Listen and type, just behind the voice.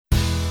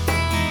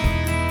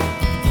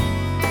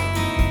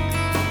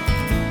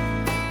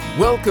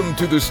Welcome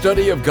to the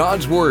study of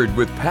God's Word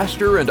with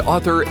pastor and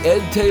author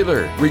Ed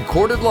Taylor,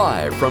 recorded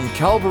live from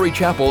Calvary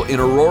Chapel in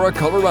Aurora,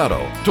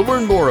 Colorado. To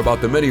learn more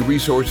about the many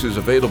resources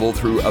available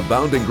through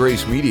Abounding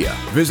Grace Media,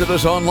 visit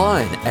us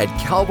online at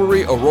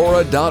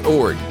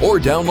calvaryaurora.org or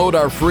download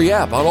our free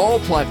app on all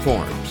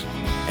platforms.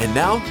 And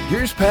now,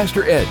 here's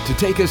Pastor Ed to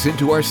take us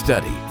into our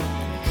study.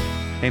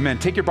 Amen.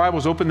 Take your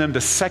Bibles, open them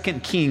to 2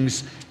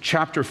 Kings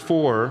chapter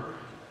 4.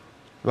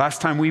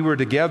 Last time we were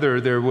together,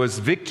 there was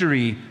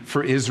victory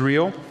for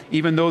Israel,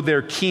 even though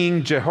their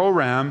king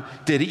Jehoram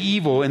did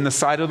evil in the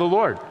sight of the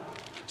Lord.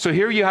 So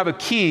here you have a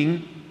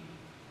king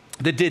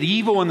that did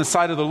evil in the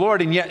sight of the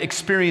Lord and yet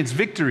experienced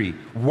victory.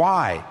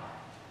 Why?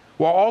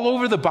 Well, all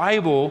over the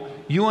Bible,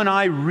 you and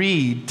I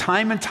read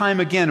time and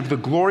time again of the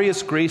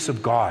glorious grace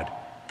of God.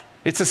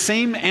 It's the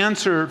same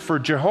answer for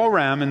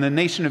Jehoram and the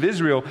nation of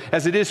Israel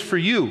as it is for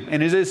you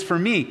and it is for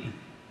me.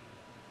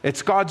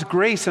 It's God's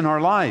grace in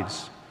our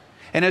lives.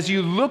 And as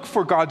you look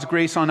for God's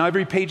grace on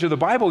every page of the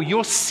Bible,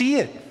 you'll see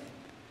it.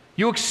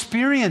 You'll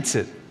experience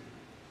it.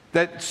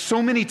 That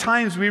so many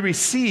times we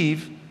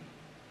receive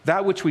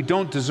that which we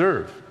don't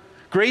deserve.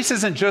 Grace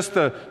isn't just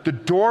the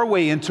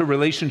doorway into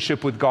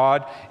relationship with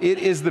God. It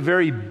is the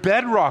very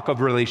bedrock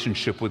of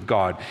relationship with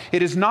God.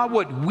 It is not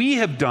what we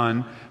have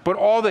done, but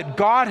all that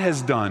God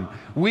has done.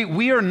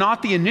 We are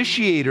not the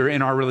initiator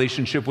in our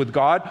relationship with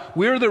God.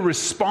 We're the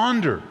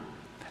responder.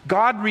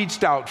 God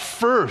reached out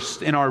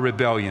first in our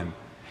rebellion.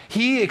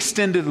 He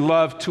extended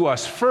love to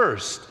us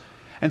first.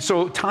 And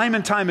so time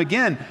and time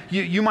again,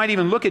 you might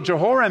even look at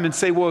Jehoram and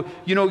say, well,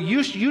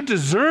 you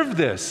deserve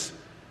this.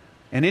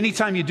 And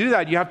anytime you do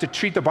that, you have to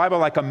treat the Bible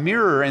like a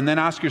mirror and then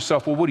ask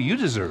yourself, well, what do you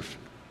deserve?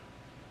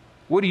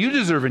 What do you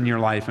deserve in your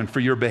life and for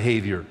your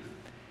behavior?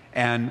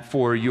 And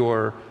for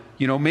your,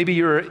 maybe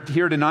you're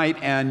here tonight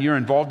and you're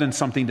involved in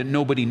something that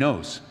nobody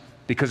knows.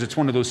 Because it's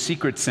one of those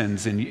secret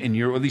sins, and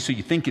you're, at least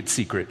you think it's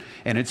secret.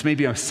 And it's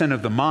maybe a sin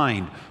of the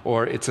mind,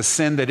 or it's a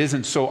sin that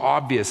isn't so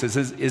obvious,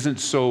 isn't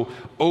so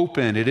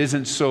open, it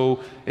isn't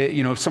so,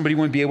 somebody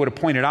wouldn't be able to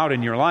point it out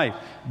in your life.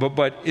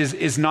 But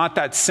is not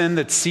that sin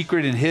that's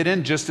secret and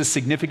hidden just as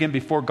significant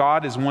before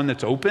God as one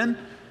that's open?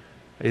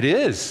 It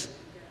is.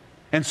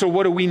 And so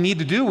what do we need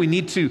to do? We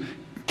need to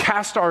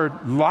cast our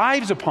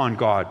lives upon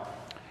God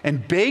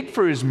and beg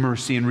for His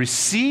mercy and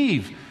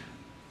receive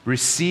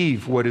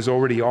what is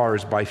already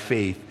ours by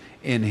faith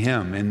in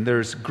Him. And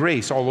there's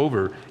grace all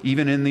over,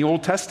 even in the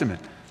Old Testament.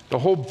 The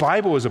whole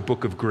Bible is a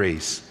book of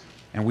grace.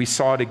 And we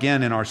saw it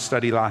again in our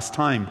study last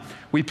time.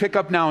 We pick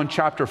up now in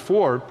chapter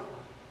 4,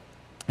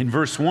 in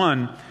verse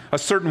 1, a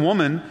certain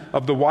woman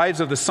of the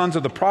wives of the sons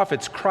of the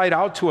prophets cried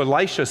out to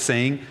Elisha,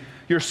 saying,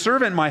 "Your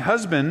servant, my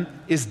husband,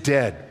 is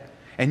dead,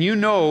 and you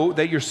know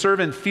that your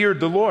servant feared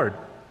the Lord.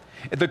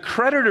 The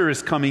creditor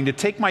is coming to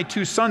take my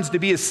 2 sons to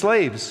be his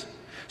slaves."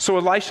 So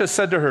Elisha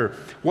said to her,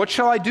 "What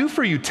shall I do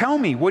for you? Tell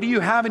me, what do you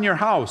have in your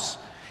house?"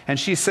 And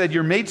she said,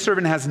 "Your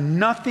maidservant has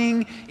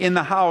nothing in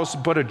the house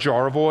but a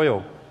jar of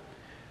oil."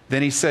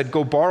 Then he said,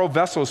 "Go borrow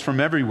vessels from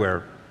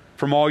everywhere,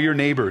 from all your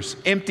neighbors,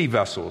 empty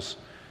vessels.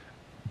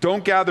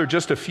 Don't gather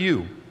just a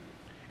few.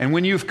 And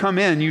when you've come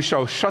in, you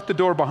shall shut the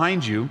door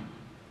behind you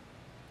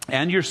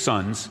and your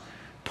sons,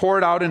 pour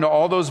it out into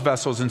all those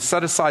vessels and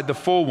set aside the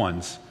full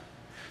ones."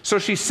 So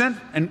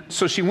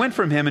she went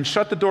from him and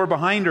shut the door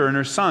behind her and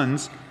her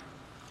sons,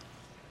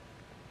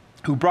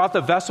 who brought the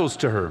vessels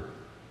to her,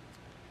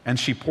 and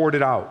she poured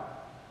it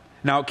out.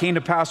 Now it came to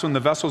pass when the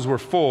vessels were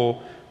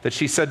full that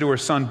she said to her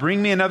son,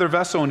 "Bring me another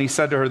vessel." And he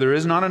said to her, "There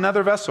is not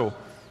another vessel."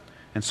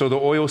 And so the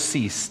oil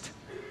ceased.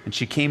 And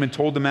she came and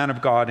told the man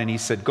of God, and he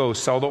said, "Go,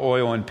 sell the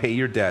oil and pay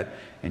your debt,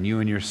 and you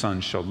and your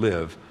sons shall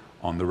live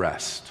on the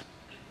rest."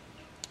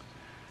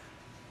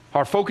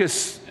 Our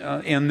focus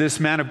in this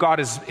man of God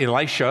is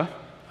Elisha.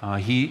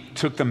 He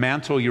took the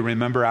mantle, you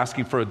remember,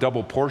 asking for a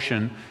double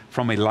portion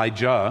from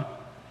Elijah.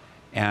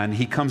 And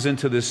he comes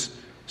into this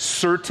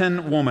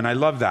certain woman. I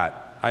love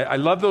that. I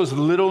love those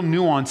little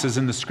nuances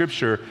in the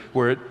scripture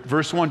where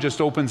verse 1 just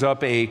opens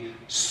up a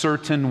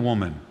certain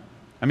woman.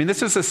 I mean,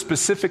 this is a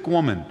specific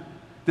woman.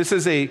 This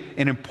is an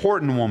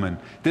important woman.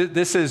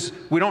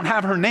 We don't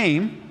have her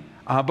name,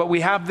 but we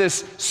have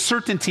this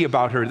certainty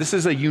about her. This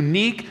is a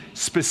unique,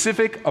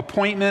 specific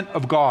appointment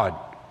of God.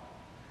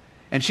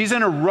 And she's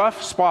in a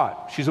rough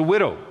spot. She's a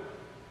widow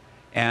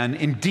and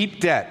in deep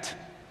debt.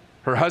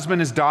 Her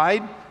husband has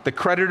died. The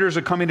creditors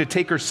are coming to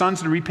take her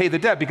sons to repay the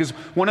debt, because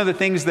one of the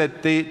things that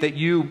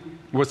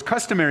was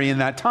customary in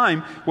that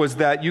time was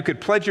that you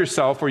could pledge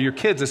yourself or your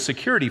kids as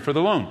security for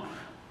the loan.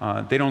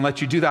 They don't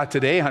let you do that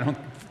today. I don't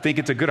think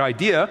it's a good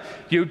idea.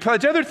 You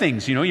pledge other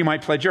things. You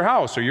might pledge your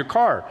house or your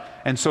car,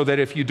 and so that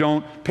if you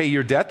don't pay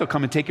your debt, they'll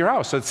come and take your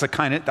house. So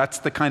that's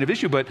the kind of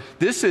issue. But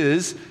this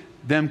is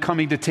them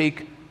coming to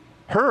take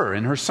her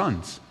and her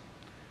sons.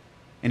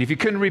 And if you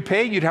couldn't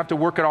repay, you'd have to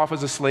work it off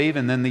as a slave,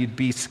 and then they'd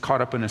be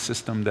caught up in a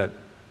system that,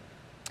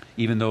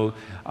 even though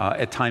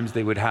at times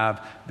they would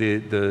have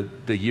the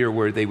year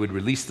where they would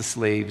release the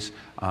slaves,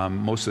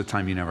 most of the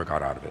time you never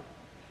got out of it.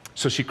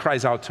 So she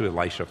cries out to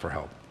Elisha for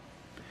help.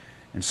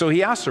 And so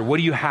he asks her, "What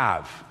do you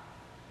have?"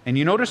 And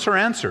you notice her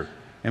answer.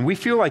 And we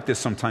feel like this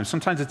sometimes.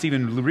 Sometimes it's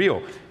even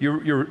real.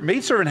 Your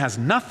maidservant has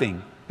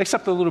nothing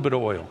except a little bit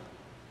of oil.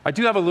 I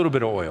do have a little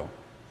bit of oil.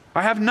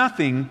 I have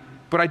nothing,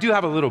 but I do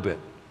have a little bit.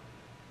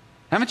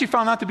 Haven't you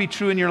found that to be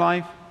true in your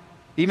life?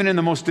 Even in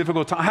the most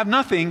difficult time. I have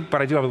nothing,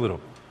 but I do have a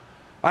little.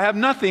 I have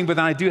nothing, but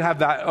then I do have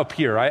that up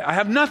here. I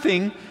have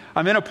nothing.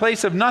 I'm in a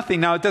place of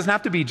nothing. Now, it doesn't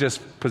have to be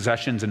just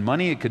possessions and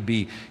money. It could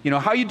be, how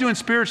are you doing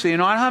spiritually?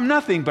 I have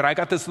nothing, but I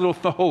got this little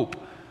hope.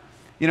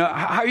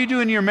 How are you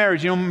doing in your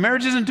marriage?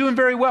 Marriage isn't doing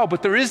very well,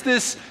 but there is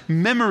this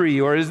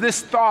memory or is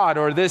this thought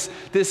or this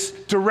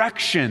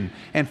direction.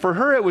 And for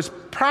her, it was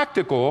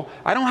practical.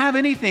 I don't have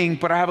anything,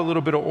 but I have a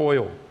little bit of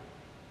oil.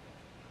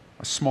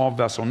 A small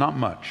vessel, not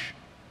much.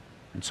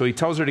 And so he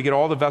tells her to get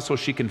all the vessels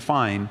she can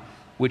find,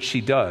 which she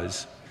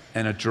does,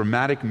 and a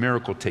dramatic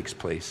miracle takes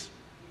place.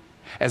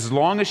 As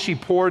long as she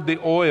poured the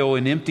oil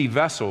in empty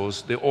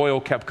vessels, the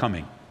oil kept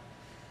coming.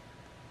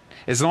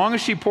 As long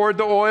as she poured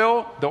the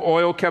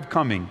oil kept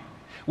coming.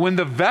 When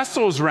the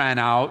vessels ran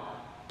out,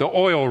 the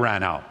oil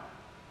ran out.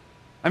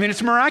 I mean,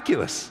 it's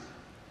miraculous.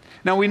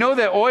 Now, we know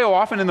that oil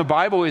often in the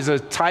Bible is a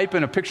type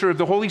and a picture of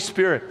the Holy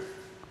Spirit.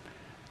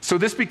 So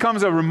this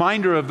becomes a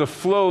reminder of the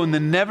flow and the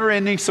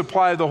never-ending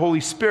supply of the Holy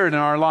Spirit in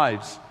our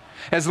lives.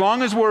 As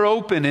long as we're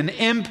open and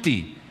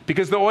empty,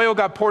 because the oil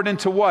got poured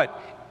into what?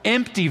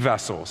 Empty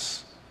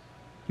vessels.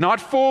 Not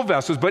full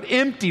vessels, but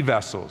empty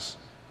vessels.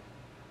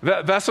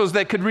 Vessels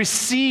that could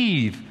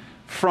receive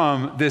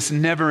from this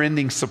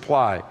never-ending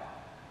supply.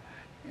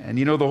 And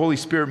the Holy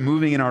Spirit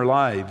moving in our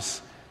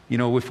lives,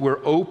 if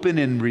we're open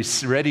and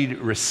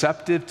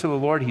receptive to the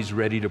Lord, He's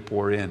ready to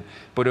pour in.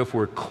 But if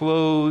we're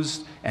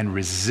closed and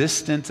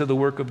resistant to the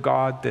work of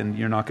God, then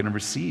you're not going to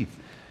receive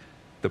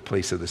the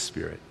place of the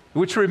Spirit.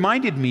 Which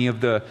reminded me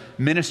of the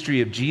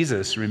ministry of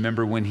Jesus,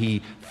 remember, when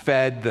He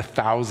fed the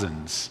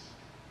thousands.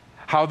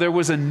 How there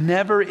was a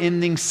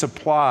never-ending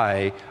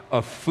supply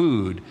of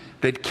food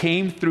that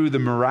came through the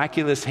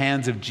miraculous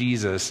hands of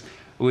Jesus.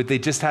 They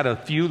just had a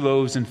few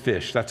loaves and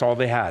fish. That's all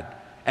they had.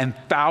 And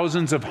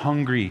thousands of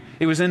hungry.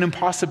 It was an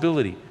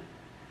impossibility.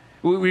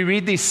 We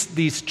read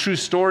these true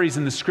stories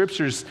in the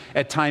scriptures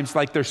at times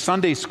like they're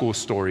Sunday school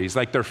stories,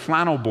 like they're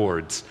flannel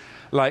boards,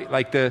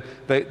 like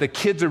the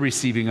kids are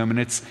receiving them. And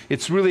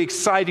it's really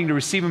exciting to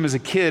receive them as a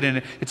kid.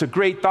 And it's a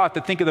great thought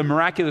to think of the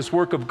miraculous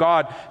work of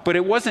God. But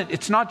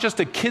it's not just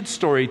a kid's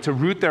story to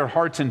root their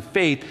hearts in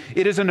faith.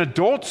 It is an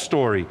adult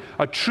story,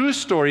 a true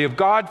story of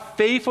God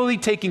faithfully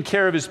taking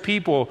care of His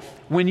people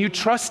when you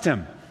trust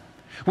Him.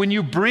 When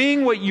you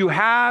bring what you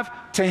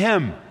have to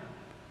Him,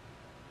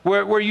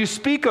 where you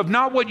speak of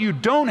not what you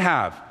don't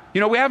have.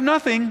 We have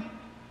nothing,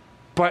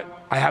 but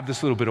I have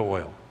this little bit of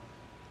oil.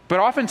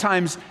 But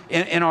oftentimes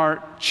in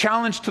our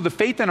challenge to the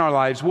faith in our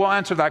lives, we'll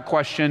answer that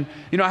question,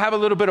 I have a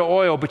little bit of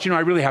oil, but I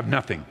really have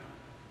nothing.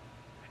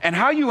 And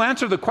how you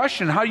answer the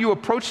question, how you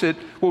approach it,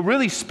 will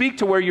really speak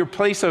to where your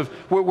place of,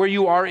 where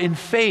you are in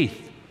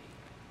faith,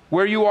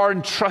 where you are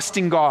in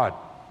trusting God.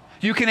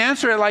 You can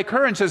answer it like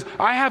her and says,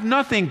 I have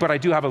nothing, but I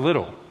do have a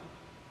little.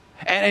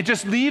 And it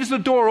just leaves the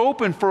door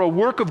open for a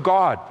work of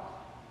God.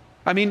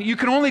 I mean, you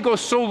can only go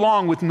so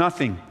long with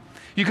nothing.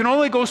 You can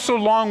only go so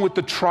long with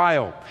the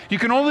trial. You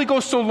can only go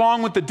so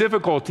long with the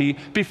difficulty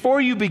before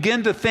you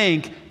begin to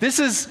think, this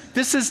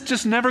is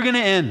just never going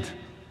to end.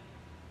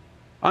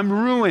 I'm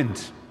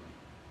ruined.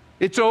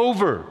 It's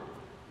over.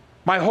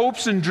 My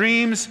hopes and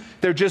dreams,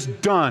 they're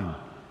just done.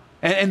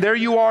 And there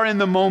you are in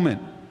the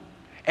moment.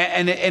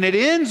 And it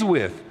ends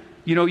with,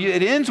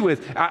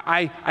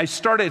 I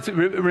started,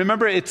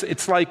 remember,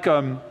 it's like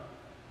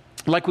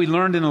we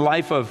learned in the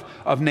life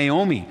of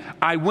Naomi.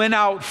 I went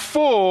out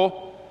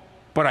full,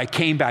 but I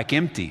came back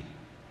empty.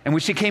 And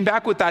when she came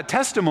back with that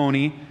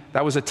testimony,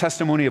 that was a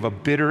testimony of a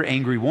bitter,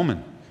 angry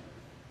woman.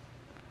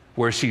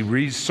 Where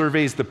she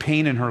surveys the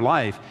pain in her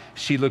life,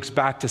 she looks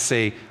back to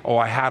say,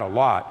 I had a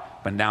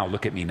lot, but now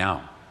look at me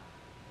now.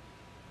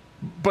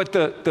 But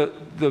the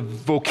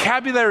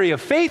vocabulary of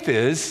faith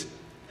is,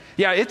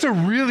 it's a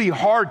really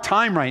hard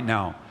time right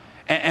now.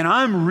 And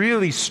I'm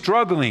really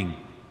struggling,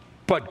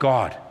 but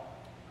God.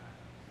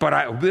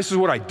 But this is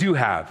what I do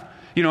have.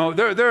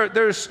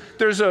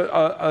 There's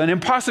an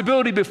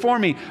impossibility before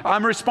me.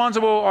 I'm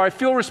responsible, or I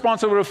feel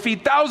responsible to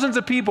feed thousands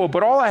of people,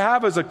 but all I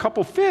have is a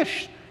couple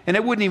fish, and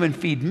it wouldn't even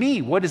feed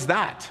me. What is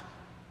that?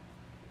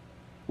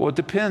 Well, it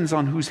depends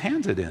on whose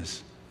hands it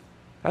is.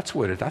 That's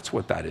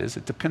what that is.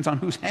 It depends on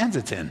whose hands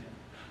it's in.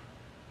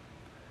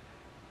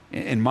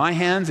 In my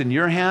hands, in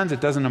your hands,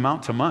 it doesn't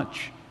amount to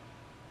much,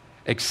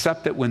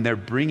 except that when they're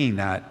bringing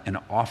that and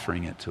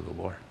offering it to the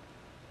Lord,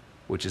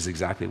 which is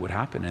exactly what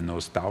happened, and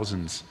those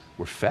thousands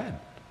were fed.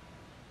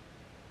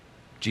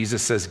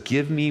 Jesus says,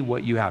 give me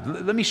what you have.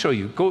 Let me show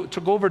you. Go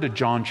over to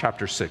John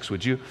chapter 6,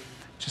 would you?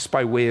 Just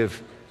by way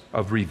of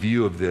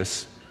review of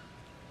this.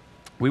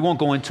 We won't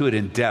go into it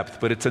in depth,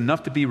 but it's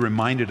enough to be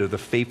reminded of the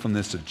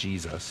faithfulness of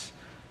Jesus.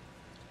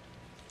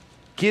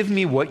 Give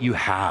me what you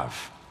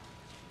have.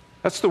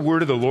 That's the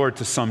word of the Lord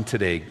to some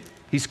today.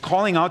 He's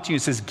calling out to you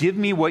and says, give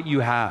me what you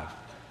have.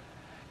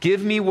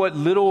 Give me what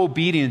little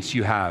obedience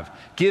you have.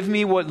 Give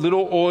me what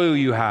little oil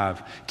you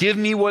have. Give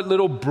me what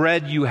little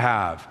bread you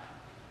have.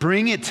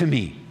 Bring it to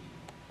me.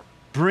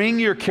 Bring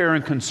your care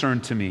and concern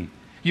to me.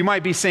 You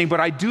might be saying, but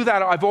I do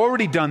that. I've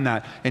already done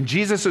that. And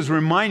Jesus is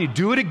reminding you,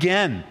 do it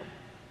again.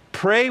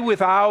 Pray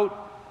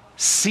without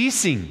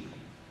ceasing.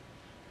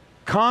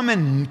 Come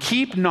and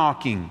keep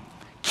knocking.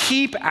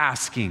 Keep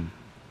asking.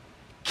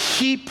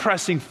 Keep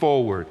pressing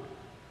forward.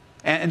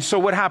 And so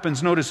what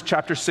happens? Notice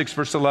chapter 6,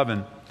 verse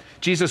 11.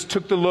 Jesus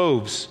took the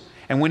loaves,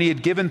 and when he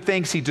had given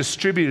thanks, he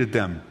distributed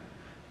them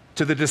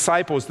to the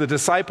disciples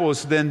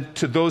then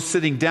to those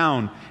sitting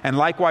down, and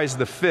likewise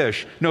the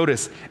fish.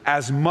 Notice,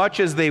 as much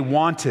as they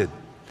wanted.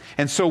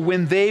 And so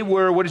when they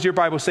were, what does your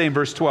Bible say in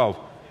verse 12?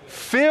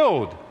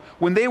 Filled.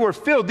 When they were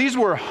filled, these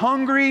were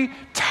hungry,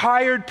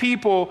 tired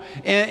people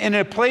in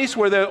a place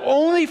where the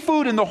only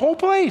food in the whole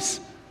place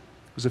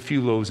was a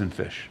few loaves and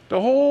fish. The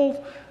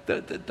whole,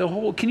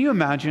 can you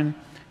imagine?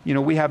 You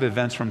know, we have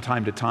events from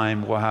time to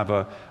time. We'll have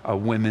a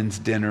women's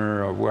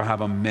dinner, or we'll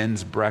have a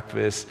men's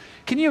breakfast.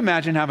 Can you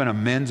imagine having a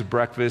men's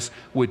breakfast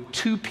with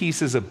 2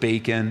 pieces of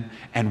bacon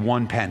and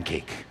 1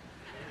 pancake?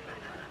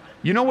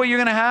 You know what you're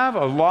going to have?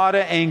 A lot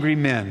of angry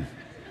men.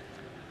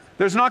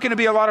 There's not going to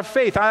be a lot of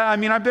faith. I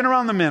mean, I've been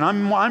around the men.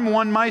 I'm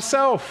one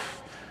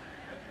myself.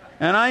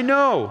 And I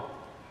know.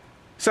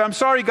 So I'm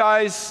sorry,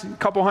 guys. A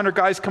couple hundred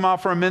guys come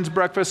out for a men's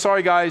breakfast.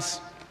 Sorry, guys.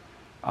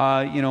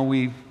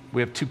 We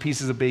have 2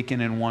 pieces of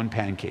bacon and 1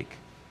 pancake.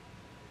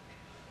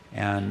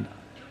 And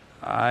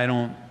I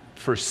don't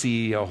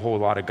foresee a whole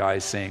lot of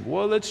guys saying,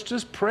 well, let's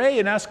just pray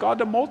and ask God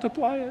to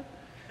multiply it.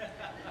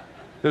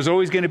 There's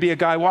always going to be a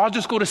guy, well, I'll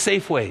just go to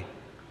Safeway.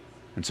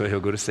 And so he'll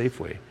go to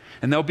Safeway.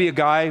 And there'll be a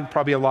guy,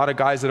 probably a lot of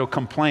guys that'll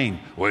complain,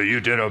 well, you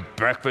did a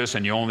breakfast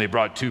and you only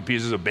brought 2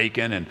 pieces of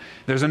bacon. And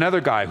there's another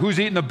guy, who's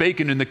eating the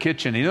bacon in the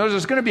kitchen? You know,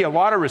 there's going to be a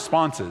lot of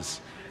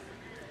responses.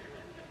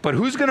 But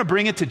who's going to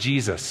bring it to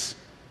Jesus?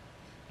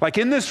 Like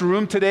in this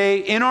room today,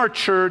 in our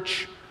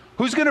church,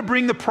 who's going to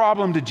bring the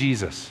problem to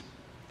Jesus?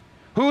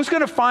 Who's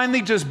going to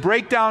finally just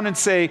break down and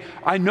say,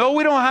 I know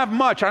we don't have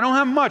much. I don't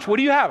have much. What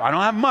do you have? I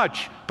don't have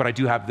much, but I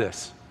do have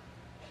this.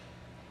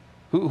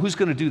 Who's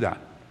going to do that?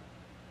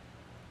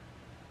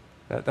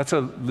 That's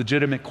a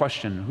legitimate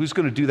question. Who's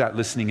going to do that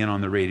listening in on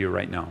the radio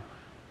right now?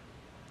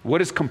 What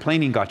has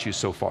complaining got you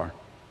so far?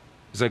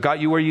 Has it got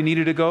you where you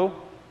needed to go?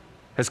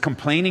 Has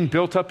complaining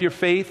built up your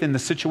faith in the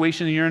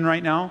situation you're in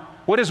right now?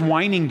 What has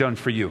whining done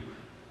for you?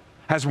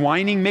 Has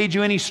whining made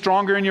you any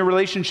stronger in your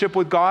relationship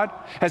with God?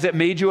 Has it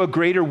made you a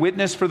greater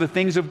witness for the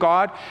things of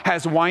God?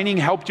 Has whining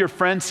helped your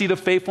friends see the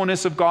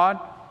faithfulness of God?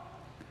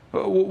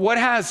 What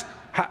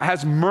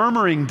has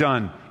murmuring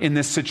done in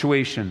this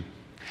situation?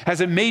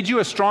 Has it made you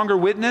a stronger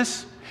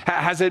witness?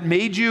 Has it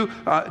made you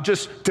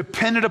just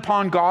dependent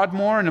upon God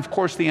more? And of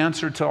course, the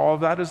answer to all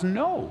of that is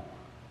no.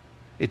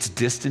 It's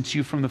distanced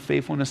you from the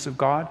faithfulness of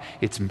God.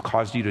 It's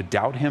caused you to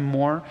doubt him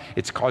more.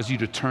 It's caused you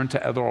to turn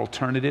to other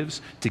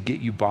alternatives to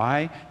get you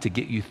by, to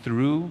get you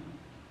through.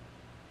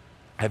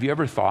 Have you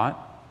ever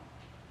thought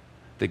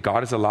that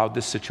God has allowed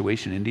this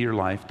situation into your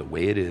life the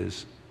way it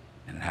is,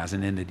 and it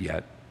hasn't ended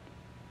yet,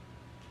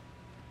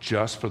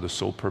 just for the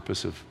sole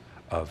purpose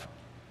of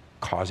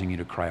causing you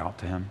to cry out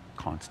to him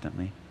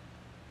constantly?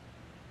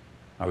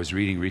 I was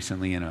reading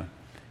recently in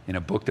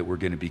a book that we're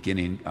going to be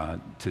beginning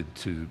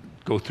to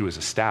go through as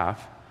a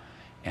staff,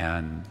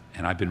 and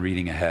I've been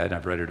reading ahead.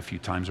 I've read it a few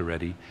times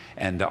already,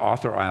 and the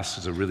author asks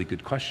us a really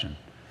good question.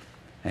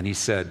 And he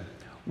said,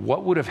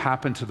 what would have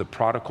happened to the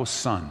prodigal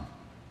son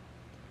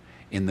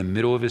in the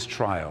middle of his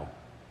trial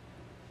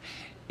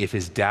if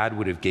his dad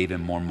would have gave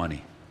him more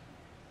money?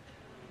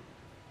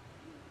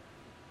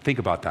 Think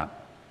about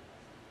that.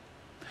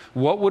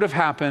 What would have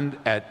happened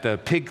at the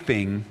pig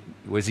thing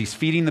was he's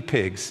feeding the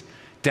pigs.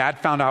 Dad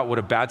found out what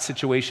a bad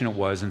situation it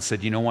was and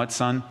said, you know what,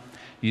 son?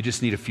 You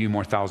just need a few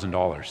more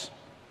 $1,000s.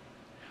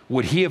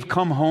 Would he have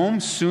come home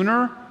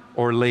sooner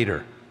or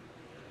later?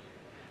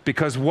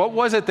 Because what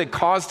was it that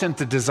caused him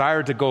to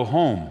desire to go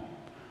home?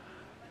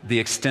 The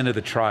extent of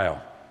the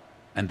trial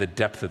and the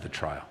depth of the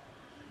trial.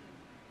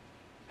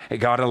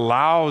 God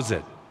allows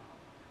it.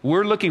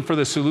 We're looking for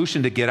the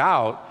solution to get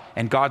out,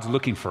 and God's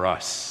looking for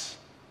us.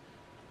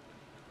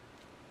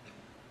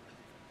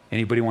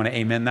 Anybody want to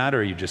amen that, or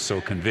are you just so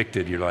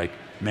convicted? You're like,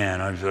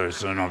 man,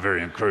 it's not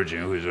very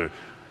encouraging.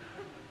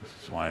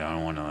 That's why I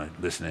don't want to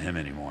listen to him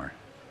anymore.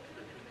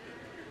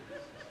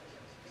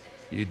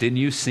 Didn't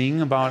you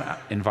sing about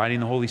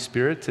inviting the Holy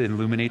Spirit to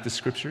illuminate the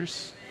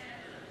scriptures?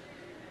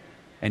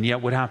 And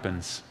yet what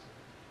happens?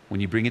 When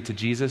you bring it to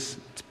Jesus,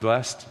 it's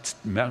blessed, it's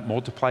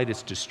multiplied,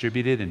 it's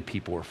distributed, and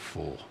people are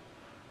full.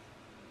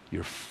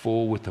 You're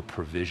full with the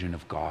provision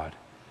of God.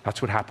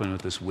 That's what happened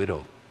with this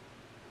widow.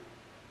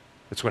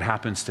 That's what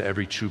happens to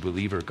every true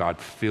believer, God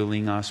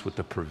filling us with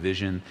the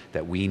provision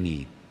that we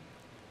need.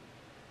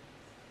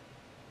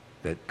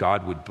 That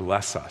God would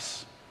bless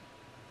us,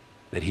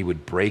 that he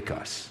would break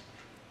us,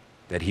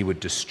 that he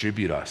would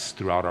distribute us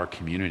throughout our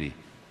community,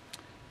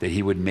 that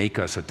he would make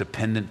us a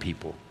dependent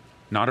people,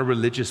 not a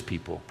religious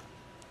people,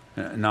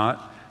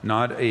 not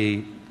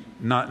a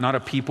not a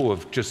people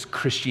of just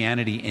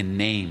Christianity in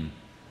name,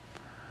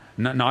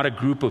 not a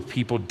group of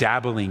people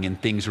dabbling in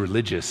things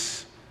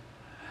religious,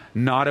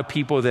 not a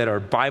people that are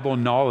Bible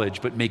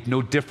knowledge but make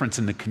no difference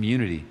in the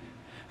community,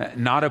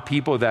 not a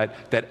people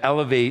that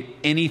elevate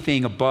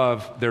anything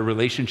above their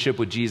relationship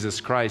with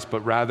Jesus Christ,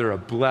 but rather a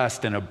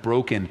blessed and a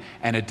broken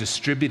and a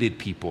distributed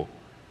people,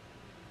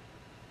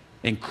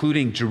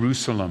 including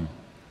Jerusalem,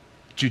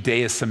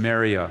 Judea,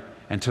 Samaria,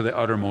 and to the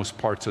uttermost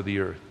parts of the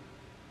earth.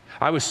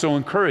 I was so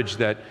encouraged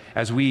that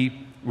as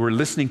we were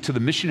listening to the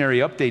missionary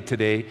update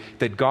today,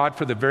 that God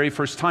for the very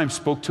first time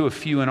spoke to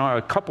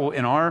a couple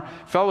in our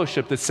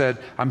fellowship that said,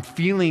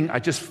 I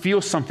just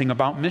feel something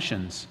about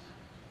missions.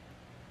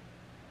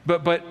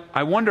 But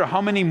I wonder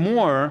how many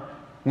more,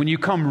 when you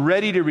come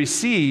ready to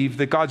receive,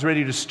 that God's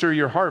ready to stir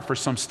your heart for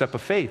some step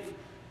of faith.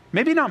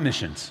 Maybe not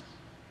missions,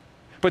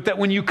 but that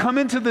when you come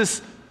into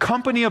this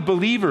company of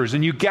believers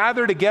and you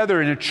gather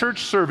together in a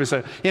church service,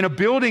 in a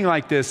building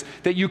like this,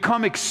 that you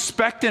come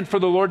expectant for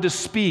the Lord to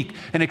speak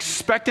and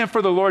expectant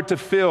for the Lord to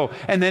fill.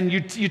 And then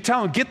you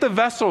tell them, get the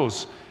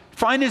vessels,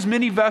 find as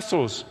many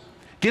vessels,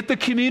 get the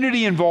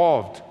community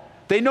involved.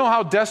 They know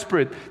how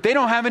desperate. They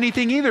don't have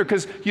anything either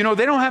because, they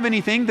don't have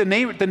anything. The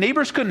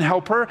neighbors couldn't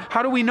help her.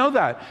 How do we know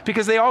that?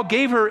 Because they all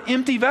gave her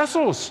empty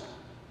vessels.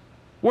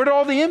 Where did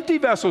all the empty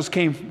vessels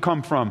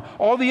come from?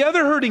 All the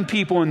other hurting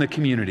people in the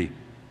community.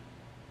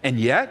 And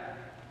yet,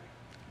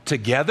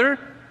 together,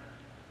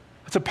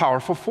 it's a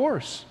powerful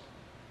force.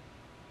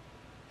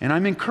 And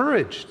I'm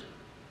encouraged.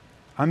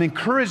 I'm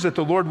encouraged that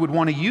the Lord would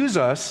want to use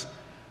us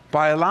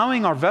by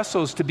allowing our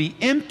vessels to be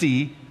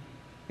empty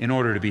in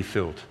order to be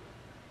filled.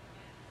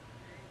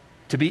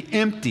 To be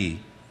empty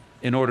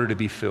in order to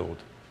be filled.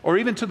 Or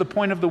even to the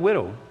point of the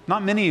widow.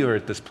 Not many are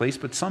at this place,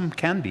 but some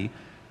can be.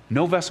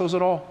 No vessels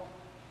at all.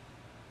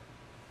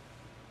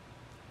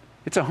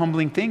 It's a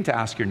humbling thing to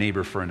ask your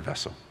neighbor for a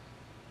vessel.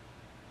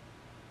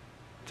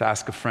 To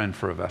ask a friend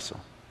for a vessel.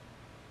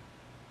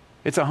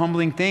 It's a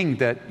humbling thing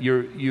that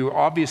you're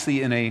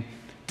obviously in a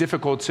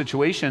difficult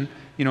situation.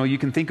 You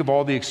can think of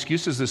all the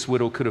excuses this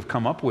widow could have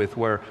come up with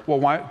where,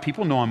 why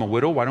people know I'm a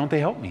widow, why don't they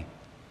help me?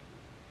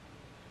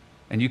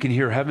 And you can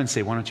hear heaven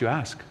say, why don't you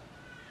ask?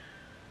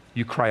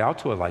 You cry out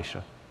to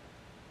Elisha.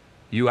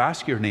 You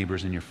ask your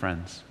neighbors and your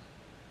friends.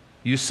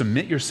 You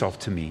submit yourself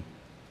to me.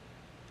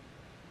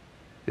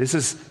 This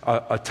is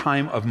a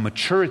time of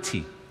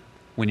maturity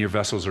when your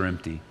vessels are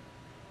empty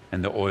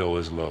and the oil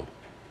is low.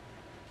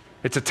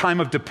 It's a time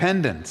of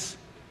dependence.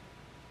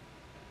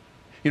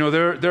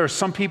 There are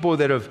some people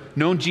that have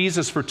known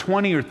Jesus for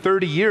 20 or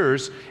 30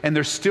 years and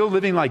they're still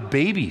living like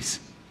babies.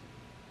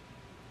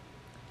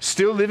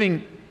 Still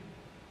living,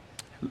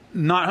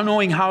 not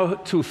knowing how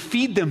to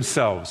feed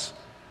themselves,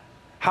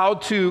 how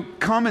to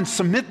come and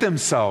submit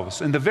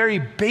themselves, and the very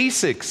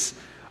basics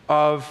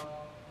of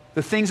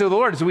the things of the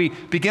Lord. As we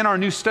begin our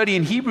new study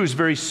in Hebrews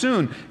very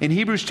soon, in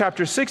Hebrews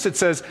chapter 6, it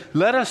says,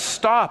 let us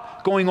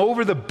stop going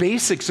over the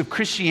basics of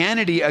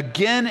Christianity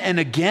again and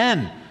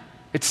again.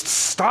 It's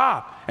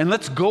stop and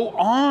let's go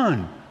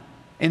on.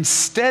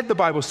 Instead, the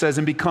Bible says,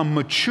 and become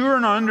mature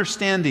in our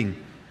understanding.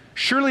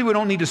 Surely we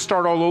don't need to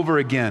start all over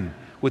again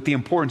with the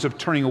importance of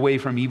turning away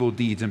from evil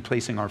deeds and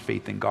placing our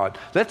faith in God.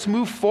 Let's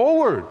move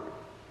forward.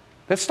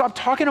 Let's stop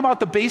talking about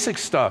the basic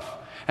stuff.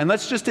 And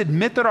let's just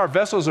admit that our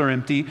vessels are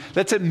empty.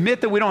 Let's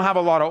admit that we don't have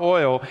a lot of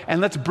oil.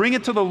 And let's bring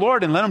it to the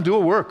Lord and let Him do a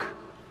work.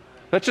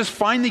 Let's just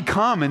finally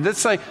come and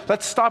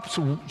let's stop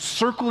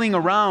circling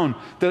around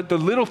the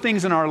little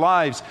things in our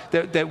lives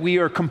that we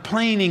are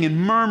complaining and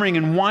murmuring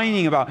and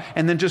whining about.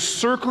 And then just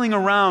circling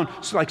around,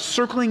 like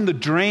circling the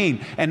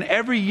drain. And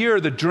every year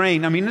the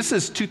drain, this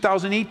is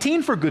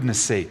 2018 for goodness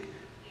sake.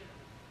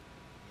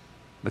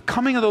 The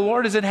coming of the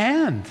Lord is at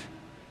hand.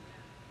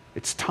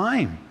 It's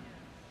time.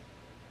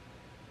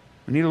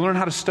 We need to learn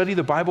how to study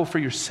the Bible for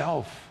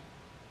yourself.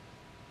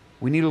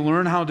 We need to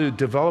learn how to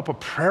develop a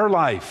prayer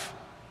life,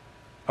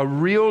 a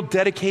real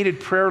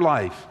dedicated prayer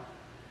life.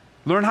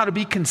 Learn how to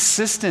be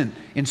consistent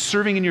in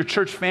serving in your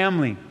church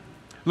family.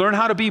 Learn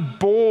how to be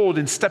bold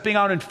in stepping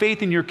out in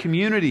faith in your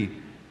community.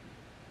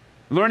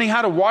 Learning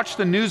how to watch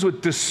the news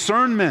with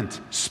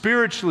discernment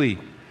spiritually,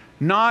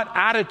 not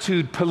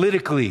attitude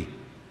politically.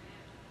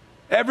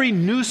 Every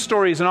news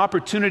story is an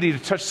opportunity to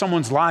touch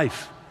someone's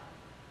life.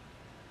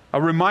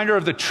 A reminder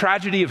of the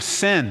tragedy of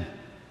sin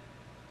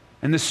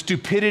and the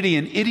stupidity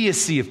and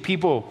idiocy of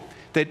people,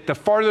 that the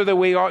farther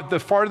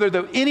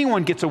that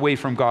anyone gets away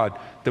from God,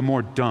 the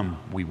more dumb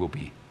we will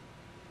be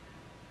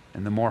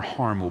and the more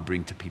harm we'll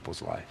bring to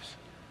people's lives.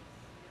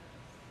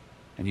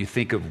 And you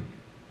think of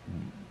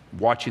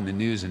watching the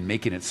news and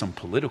making it some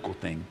political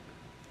thing.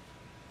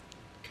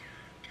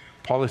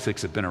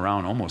 Politics have been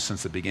around almost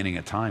since the beginning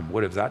of time.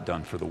 What has that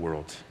done for the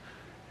world?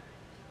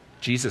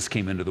 Jesus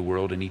came into the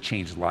world and He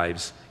changed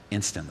lives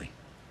instantly.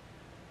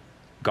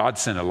 God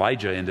sent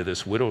Elijah into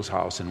this widow's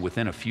house, and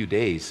within a few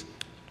days,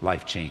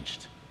 life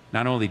changed.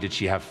 Not only did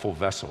she have full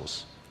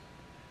vessels,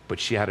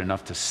 but she had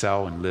enough to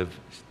sell and live.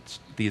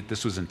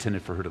 This was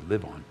intended for her to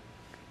live on.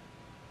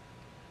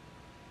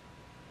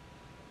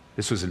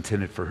 This was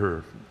intended for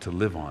her to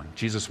live on.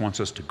 Jesus wants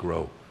us to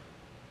grow.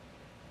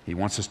 He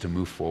wants us to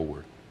move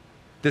forward.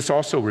 This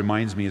also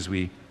reminds me, as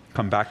we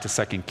come back to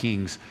 2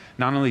 Kings,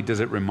 not only does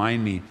it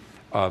remind me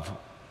of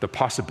the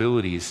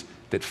possibilities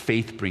that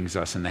faith brings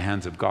us in the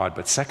hands of God,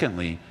 but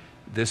secondly,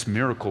 this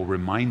miracle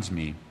reminds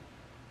me,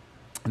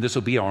 and this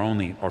will be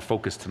our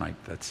focus tonight.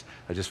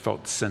 I just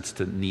felt sense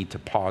to need to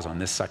pause on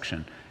this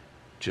section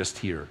just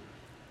here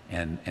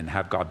and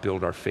have God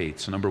build our faith.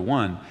 So number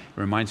one, it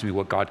reminds me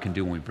what God can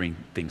do when we bring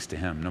things to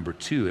him. Number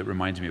two, it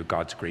reminds me of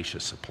God's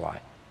gracious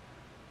supply.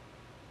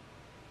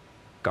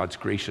 God's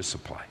gracious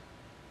supply.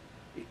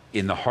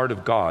 In the heart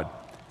of God,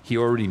 he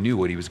already knew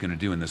what he was going to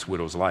do in this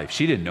widow's life.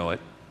 She didn't know it,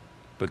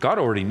 but God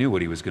already knew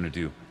what he was going to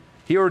do.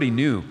 He already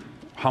knew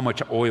how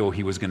much oil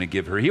he was going to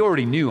give her. He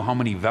already knew how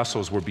many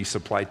vessels would be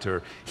supplied to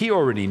her. He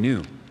already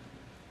knew.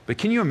 But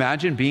can you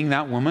imagine being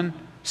that woman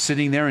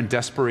sitting there in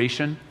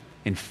desperation,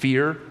 in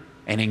fear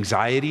and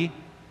anxiety,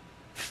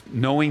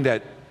 knowing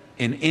that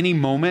in any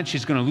moment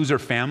she's going to lose her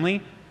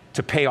family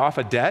to pay off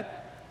a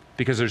debt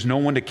because there's no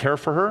one to care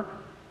for her,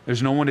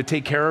 there's no one to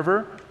take care of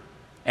her,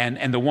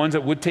 and the ones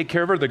that would take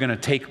care of her, they're going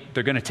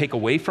to take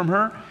away from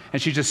her,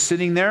 and she's just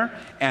sitting there,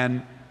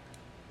 and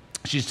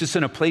she's just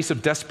in a place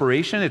of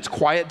desperation. It's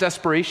quiet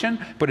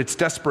desperation, but it's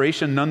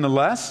desperation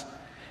nonetheless.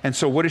 And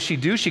so what does she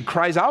do? She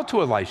cries out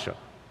to Elisha.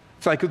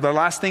 It's like the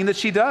last thing that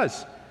she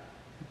does.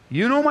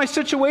 You know my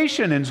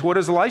situation. And what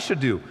does Elisha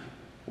do?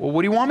 Well,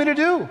 what do you want me to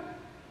do?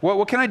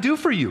 What can I do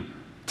for you?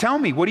 Tell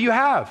me, what do you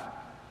have?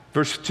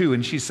 Verse 2,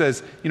 and she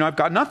says, I've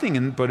got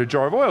nothing but a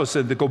jar of oil.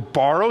 Said to go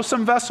borrow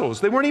some vessels.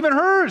 They weren't even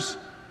hers.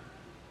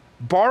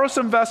 Borrow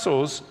some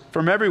vessels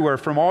from everywhere,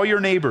 from all your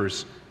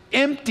neighbors.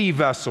 Empty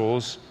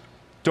vessels.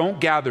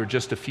 Don't gather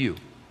just a few.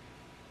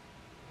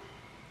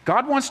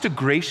 God wants to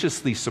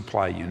graciously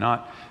supply you,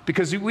 not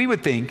because we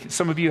would think,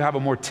 some of you have a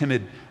more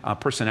timid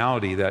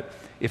personality, that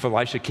if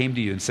Elisha came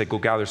to you and said, go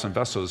gather some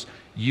vessels,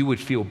 you would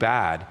feel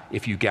bad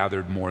if you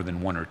gathered more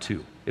than one or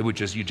two. You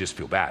just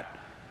feel bad.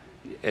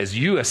 As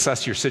you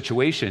assess your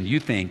situation, you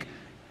think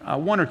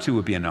one or two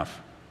would be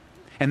enough.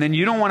 And then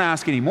you don't want to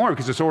ask any more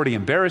because it's already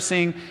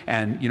embarrassing,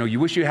 and you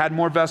wish you had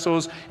more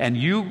vessels, and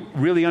you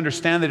really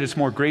understand that it's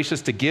more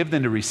gracious to give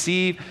than to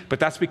receive, but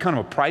that's become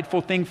a prideful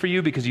thing for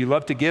you because you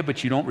love to give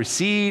but you don't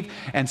receive,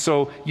 and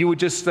so you would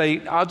just say,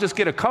 I'll just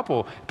get a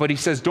couple. But he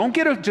says, don't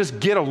just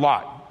get a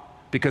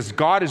lot, because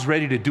God is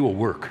ready to do a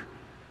work.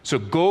 So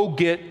go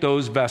get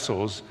those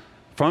vessels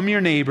from your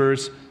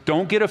neighbors.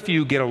 Don't get a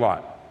few, get a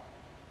lot.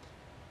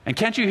 And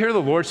can't you hear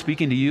the Lord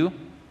speaking to you?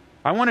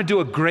 I want to do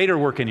a greater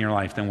work in your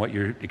life than what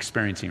you're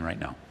experiencing right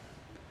now.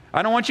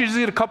 I don't want you to just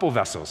get a couple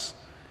vessels.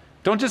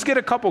 Don't just get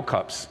a couple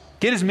cups.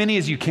 Get as many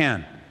as you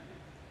can,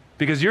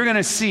 because you're going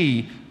to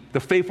see the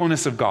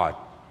faithfulness of God.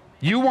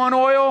 You want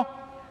oil?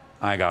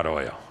 I got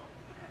oil.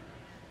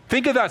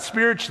 Think of that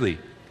spiritually.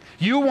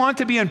 You want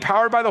to be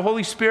empowered by the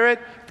Holy Spirit?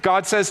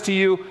 God says to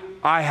you,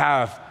 I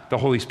have the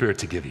Holy Spirit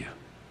to give you.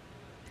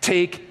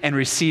 Take and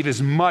receive as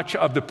much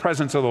of the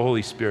presence of the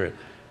Holy Spirit.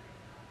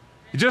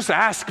 Just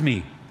ask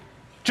me.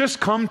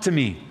 Just come to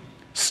me.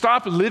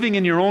 Stop living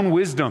in your own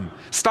wisdom.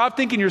 Stop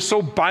thinking you're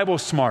so Bible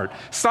smart.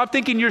 Stop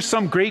thinking you're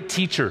some great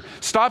teacher.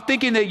 Stop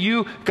thinking that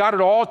you got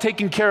it all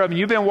taken care of and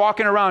you've been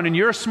walking around and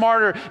you're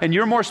smarter and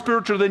you're more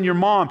spiritual than your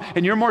mom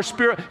and you're more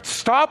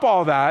Stop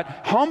all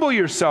that. Humble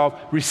yourself.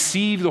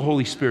 Receive the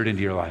Holy Spirit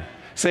into your life.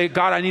 Say,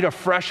 God, I need a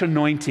fresh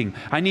anointing.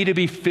 I need to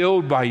be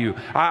filled by you.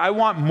 I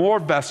want more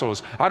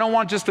vessels. I don't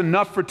want just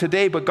enough for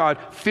today, but God,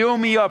 fill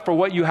me up for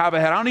what you have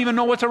ahead. I don't even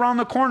know what's around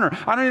the corner.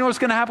 I don't even know what's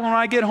going to happen when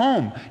I get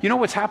home. You know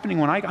what's happening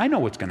when I know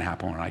what's going to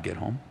happen when I get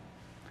home.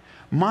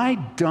 My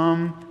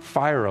dumb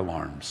fire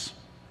alarms,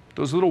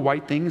 those little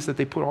white things that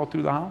they put all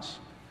through the house,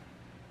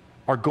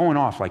 are going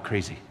off like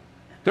crazy.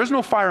 There's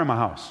no fire in my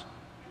house.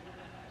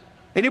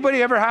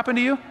 Anybody ever happen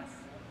to you?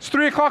 It's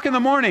 3 o'clock in the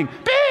morning.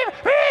 Beep,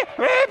 beep, beep,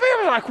 beep.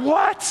 Like,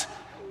 what?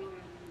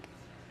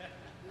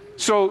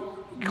 So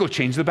you go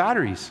change the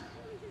batteries.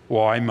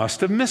 Well, I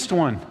must have missed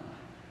one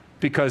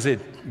because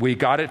we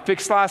got it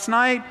fixed last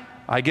night.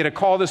 I get a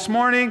call this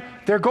morning.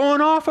 They're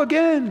going off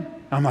again.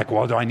 I'm like,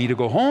 well, do I need to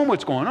go home?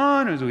 What's going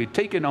on? As we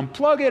take it,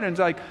 unplug it. And it's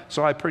like,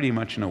 so I pretty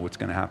much know what's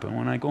going to happen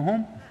when I go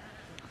home.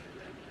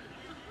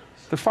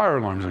 The fire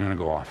alarms are going to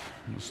go off.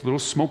 Those little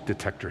smoke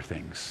detector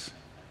things.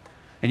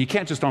 And you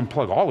can't just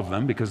unplug all of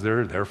them because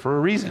they're there for a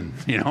reason,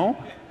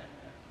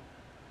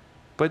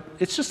 But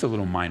it's just a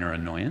little minor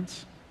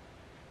annoyance.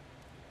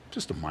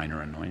 Just a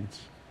minor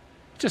annoyance.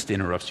 It just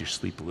interrupts your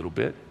sleep a little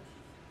bit.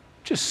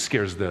 Just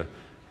scares the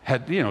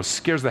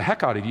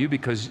heck out of you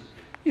because,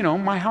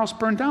 my house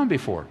burned down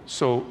before.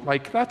 So,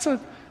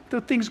 the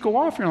things go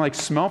off and you're like,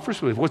 smell for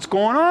sleep. What's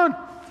going on?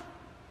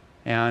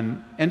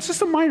 And it's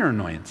just a minor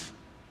annoyance.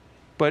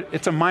 But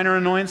it's a minor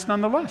annoyance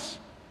nonetheless.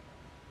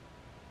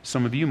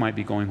 Some of you might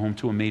be going home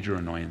to a major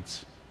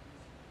annoyance.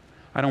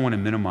 I don't want to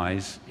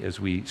minimize, as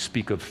we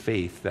speak of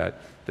faith,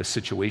 that the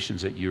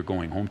situations that you're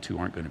going home to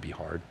aren't going to be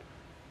hard,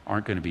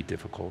 aren't going to be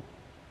difficult.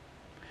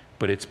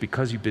 But it's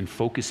because you've been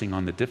focusing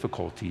on the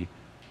difficulty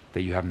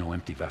that you have no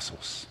empty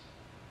vessels.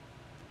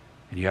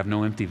 and you have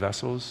no empty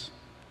vessels,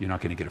 you're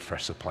not going to get a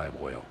fresh supply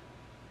of oil.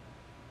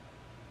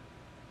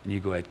 And you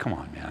go, Ed, come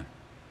on, man.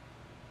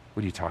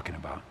 What are you talking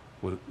about?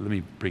 Well, let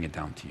me bring it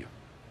down to you.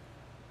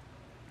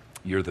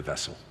 You're the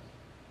vessel.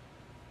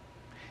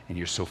 And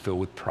you're so filled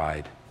with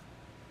pride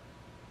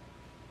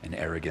and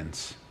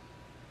arrogance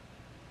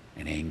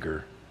and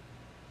anger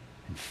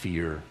and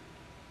fear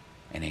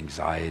and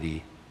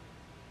anxiety.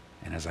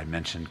 And as I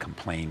mentioned,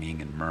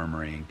 complaining and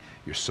murmuring.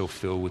 You're so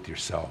filled with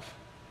yourself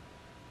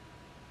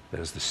that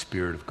as the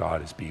Spirit of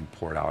God is being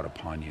poured out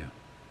upon you,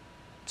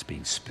 it's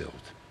being spilled.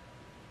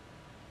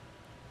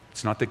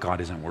 It's not that God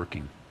isn't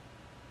working.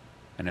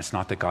 And it's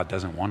not that God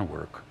doesn't want to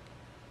work.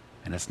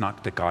 And it's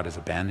not that God has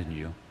abandoned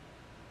you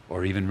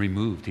or even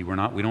removed.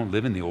 We don't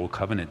live in the old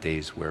covenant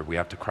days where we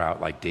have to cry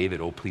out like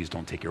David, oh, please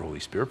don't take your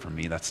Holy Spirit from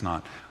me. That's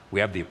not. We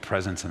have the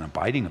presence and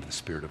abiding of the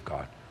Spirit of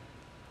God.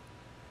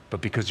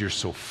 But because you're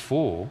so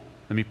full,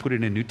 let me put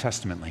it in New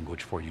Testament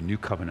language for you, New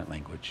Covenant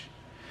language.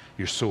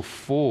 You're so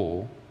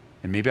full,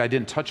 and maybe I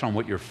didn't touch on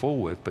what you're full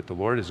with, but the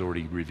Lord has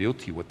already revealed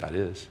to you what that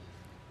is.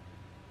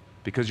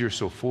 Because you're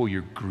so full,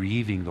 you're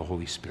grieving the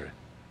Holy Spirit.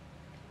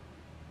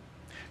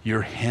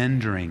 You're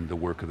hindering the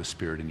work of the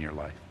Spirit in your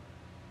life.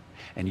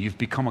 And you've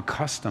become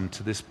accustomed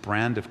to this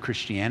brand of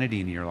Christianity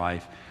in your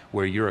life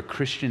where you're a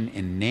Christian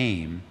in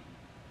name,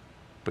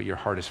 but your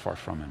heart is far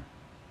from Him.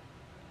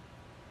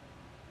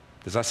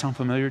 Does that sound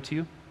familiar to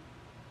you?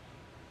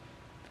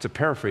 It's a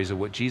paraphrase of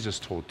what Jesus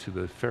told to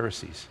the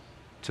Pharisees,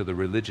 to the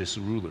religious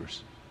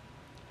rulers.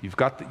 You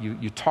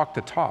talk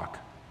the talk,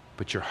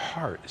 but your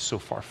heart is so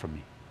far from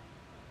me.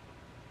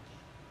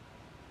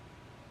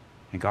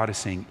 And God is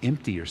saying,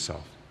 empty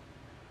yourself.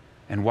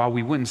 And while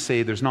we wouldn't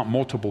say there's not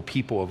multiple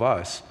people of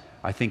us,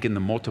 I think in the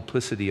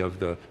multiplicity of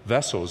the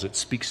vessels, it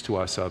speaks to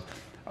us of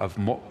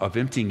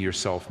emptying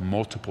yourself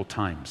multiple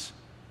times,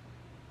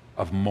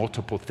 of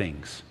multiple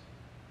things.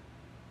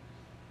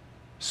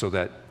 So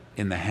that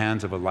in the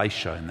hands of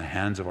Elisha, in the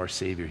hands of our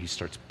Savior, He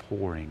starts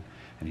pouring,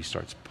 and He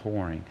starts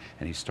pouring,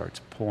 and He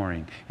starts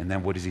pouring. And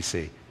then what does He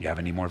say? You have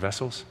any more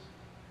vessels?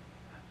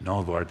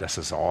 No, Lord, this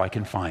is all I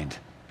can find.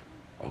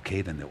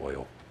 Okay, then the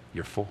oil.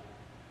 You're full.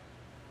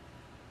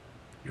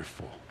 You're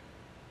full.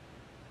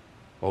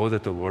 Oh,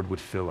 that the Lord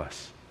would fill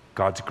us.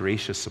 God's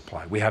gracious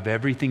supply. We have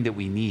everything that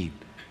we need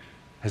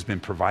has been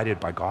provided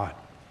by God.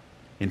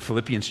 In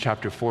Philippians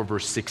chapter 4,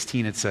 verse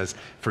 16, it says,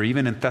 for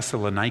even in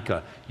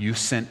Thessalonica, you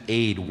sent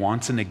aid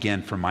once and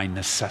again for my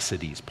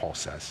necessities, Paul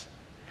says.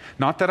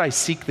 Not that I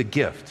seek the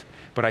gift,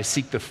 but I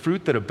seek the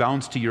fruit that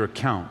abounds to your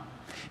account.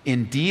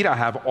 Indeed, I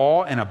have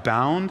all and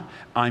abound.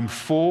 I'm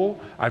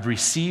full. I've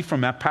received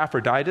from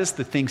Epaphroditus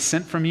the things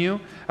sent from you,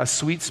 a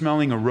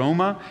sweet-smelling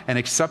aroma, an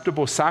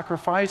acceptable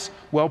sacrifice,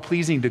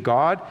 well-pleasing to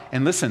God.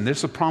 And listen,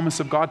 there's a promise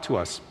of God to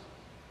us.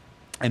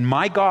 And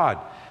my God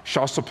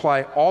shall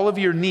supply all of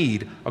your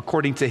need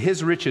according to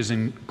His riches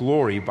in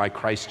glory by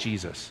Christ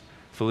Jesus.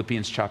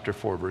 Philippians chapter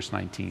 4, verse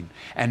 19.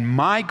 And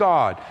my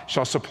God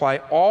shall supply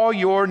all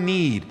your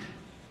need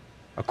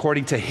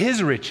according to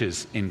His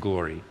riches in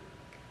glory.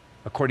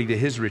 According to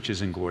His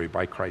riches in glory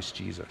by Christ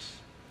Jesus.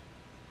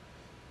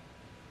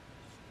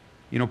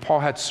 You know,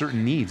 Paul had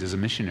certain needs as a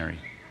missionary.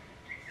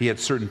 He had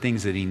certain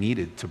things that he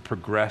needed to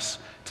progress,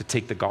 to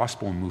take the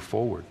gospel and move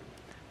forward.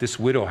 This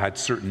widow had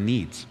certain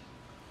needs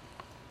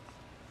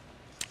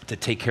to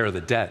take care of the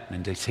debt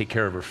and to take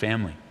care of her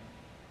family.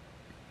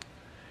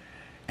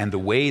 And the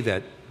way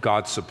that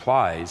God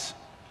supplies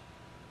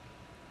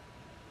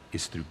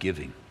is through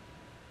giving.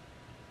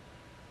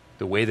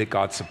 The way that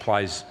God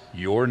supplies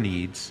your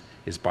needs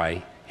is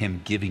by Him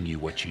giving you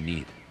what you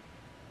need.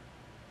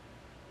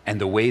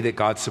 And the way that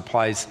God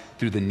supplies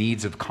through the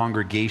needs of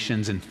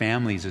congregations and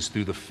families is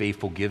through the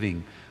faithful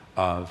giving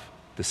of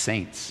the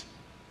saints.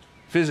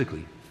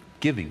 Physically,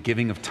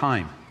 giving of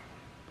time,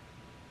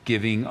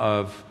 giving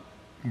of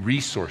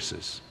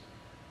resources,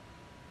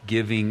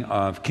 giving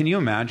of... Can you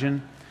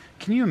imagine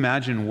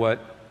what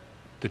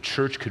the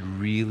church could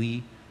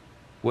really...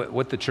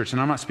 What the church...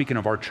 And I'm not speaking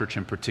of our church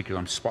in particular,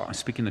 I'm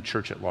speaking the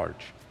church at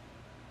large.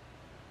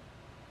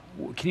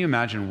 Can you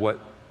imagine what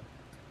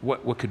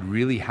could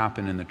really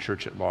happen in the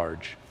church at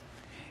large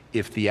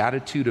if the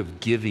attitude of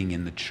giving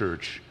in the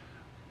church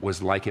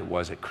was like it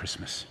was at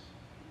Christmas?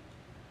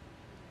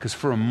 Because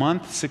for a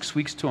month, 6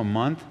 weeks to a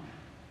month,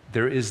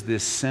 there is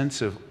this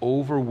sense of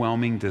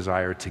overwhelming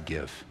desire to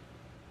give.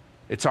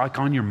 It's like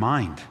on your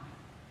mind.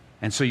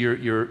 And so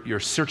you're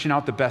searching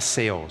out the best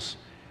sales,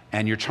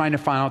 and you're trying to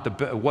find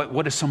out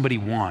what does somebody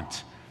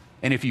want.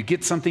 And if you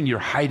get something, you're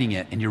hiding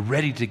it, and you're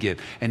ready to give.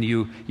 And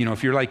you know,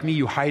 if you're like me,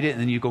 you hide it, and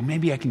then you go,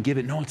 maybe I can give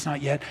it. No, it's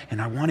not yet,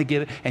 and I want to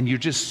give it. And you're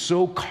just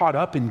so caught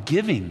up in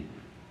giving.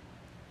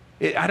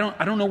 I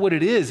don't know what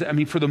it is. I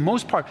mean, for the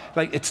most part,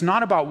 like, it's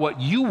not about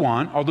what you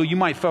want, although you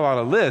might fill out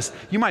a list.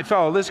 You might fill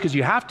out a list because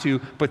you have to,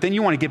 but then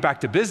you want to get back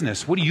to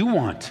business. What do you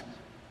want?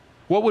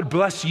 What would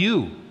bless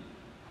you?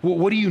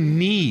 What do you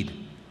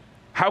need?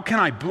 How can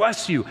I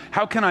bless you?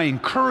 How can I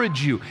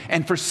encourage you?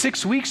 And for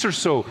 6 weeks or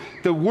so,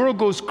 the world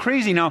goes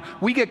crazy. Now,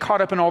 we get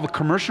caught up in all the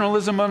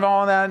commercialism and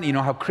all that,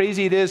 how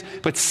crazy it is.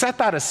 But set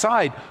that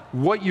aside.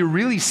 What you're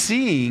really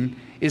seeing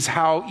is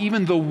how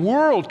even the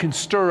world can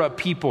stir up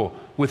people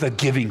with a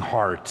giving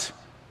heart.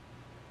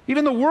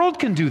 Even the world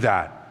can do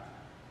that.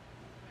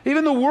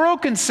 Even the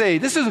world can say,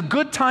 this is a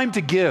good time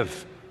to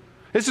give.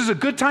 This is a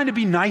good time to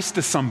be nice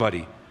to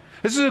somebody.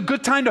 This is a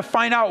good time to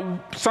find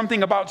out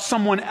something about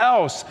someone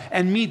else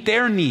and meet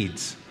their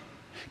needs.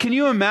 Can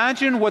you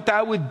imagine what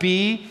that would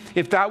be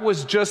if that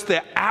was just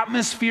the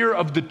atmosphere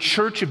of the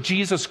church of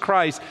Jesus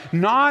Christ,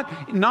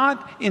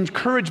 not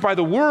encouraged by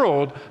the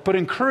world, but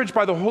encouraged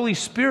by the Holy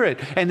Spirit,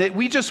 and that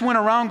we just went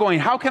around going,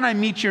 how can I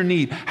meet your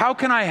need? How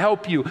can I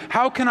help you?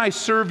 How can I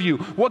serve you?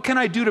 What can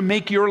I do to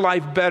make your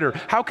life better?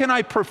 How can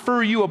I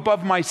prefer you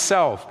above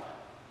myself?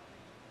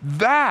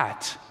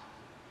 That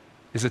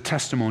is a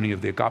testimony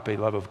of the agape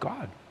love of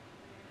God.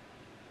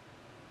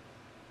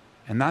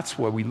 And that's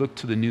why we look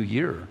to the new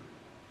year.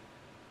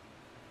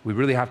 We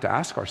really have to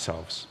ask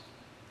ourselves,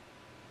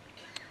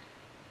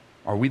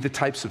 are we the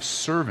types of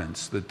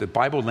servants that the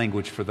Bible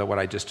language for what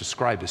I just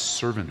described is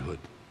servanthood?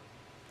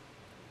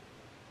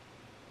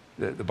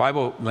 The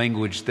Bible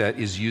language that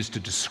is used to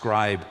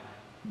describe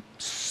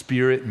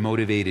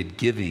spirit-motivated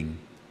giving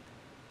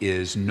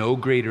is no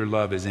greater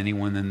love is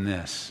anyone than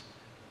this,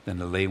 than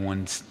to lay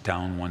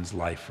down one's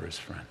life for his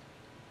friend.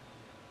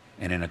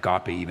 And in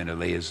agape, even to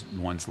lay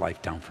one's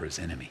life down for his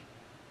enemy.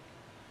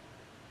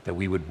 That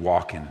we would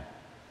walk in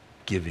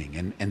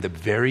giving. And the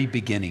very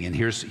beginning, and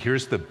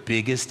here's the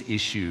biggest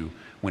issue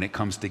when it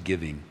comes to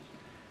giving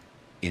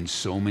in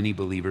so many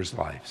believers'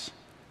 lives.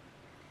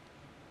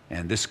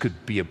 And this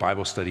could be a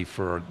Bible study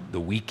for the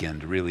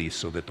weekend, really,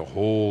 so that the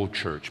whole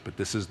church, but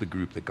this is the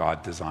group that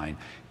God designed.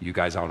 You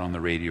guys out on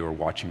the radio or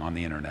watching on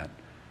the internet.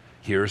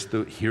 Here is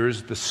the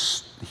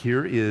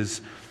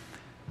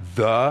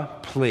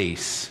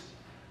place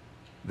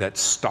that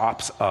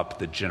stops up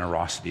the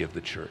generosity of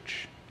the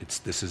church.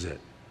 This is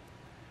it.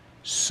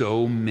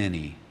 So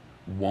many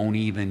won't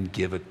even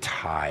give a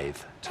tithe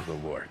to the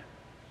Lord.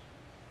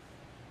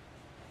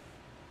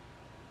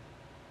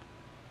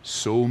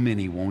 So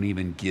many won't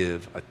even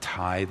give a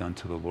tithe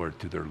unto the Lord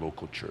through their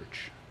local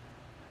church.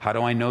 How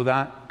do I know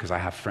that? Because I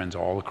have friends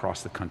all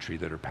across the country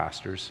that are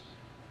pastors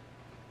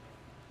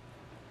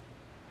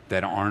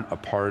that aren't a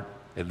part,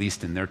 at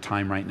least in their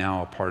time right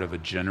now, a part of a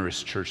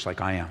generous church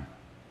like I am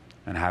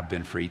and have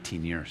been for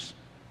 18 years.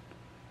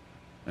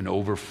 An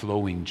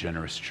overflowing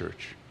generous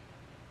church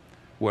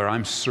where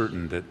I'm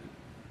certain that,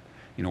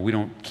 we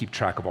don't keep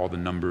track of all the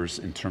numbers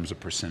in terms of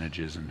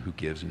percentages and who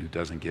gives and who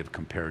doesn't give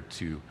compared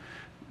to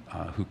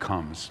who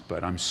comes.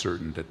 But I'm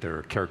certain that there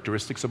are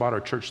characteristics about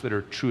our church that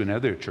are true in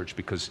every church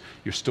because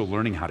you're still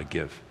learning how to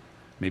give.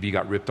 Maybe you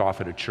got ripped off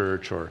at a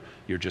church, or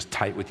you're just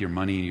tight with your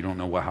money and you don't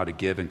know how to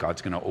give, and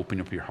God's going to open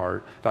up your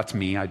heart. That's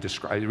me.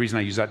 The reason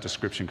I use that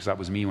description, because that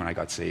was me when I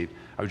got saved.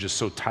 I was just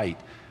so tight.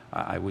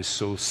 I was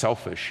so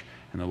selfish,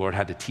 and the Lord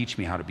had to teach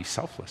me how to be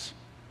selfless.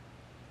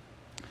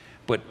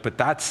 But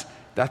that's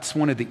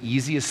one of the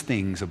easiest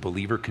things a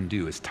believer can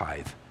do is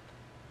tithe.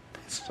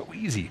 It's so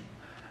easy.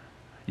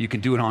 You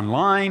can do it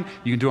online.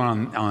 You can do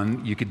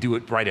it you can do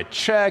it, write a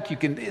check.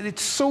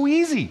 It's so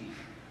easy.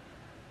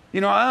 I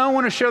don't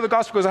want to share the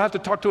gospel because I have to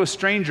talk to a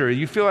stranger.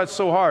 You feel that's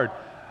so hard.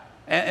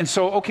 And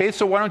so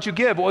why don't you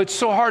give? Well, it's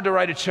so hard to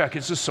write a check.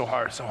 It's just so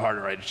hard to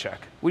write a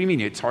check. What do you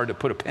mean? It's hard to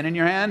put a pen in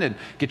your hand and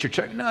get your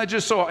check? No, it's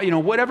just so,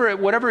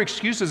 whatever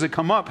excuses that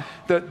come up,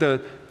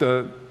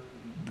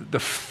 the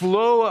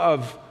flow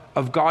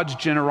of God's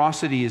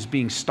generosity is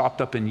being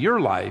stopped up in your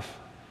life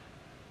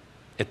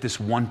at this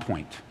one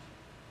point.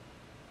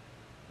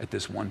 At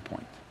this one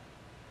point.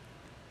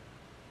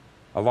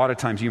 A lot of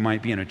times you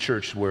might be in a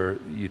church where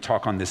you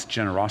talk on this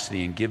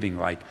generosity and giving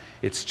like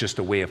it's just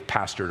a way of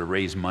pastor to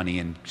raise money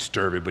and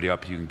stir everybody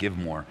up. You can give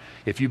more.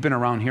 If you've been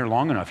around here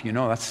long enough,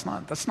 that's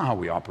not how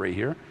we operate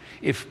here.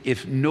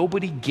 If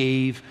nobody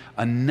gave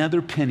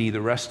another penny the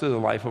rest of the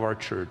life of our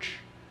church,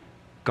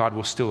 God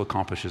will still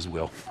accomplish his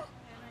will.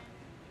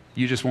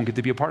 You just won't get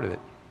to be a part of it.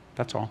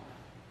 That's all.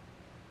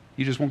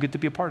 You just won't get to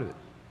be a part of it.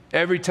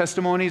 Every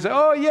testimony is,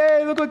 oh,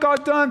 yay, look what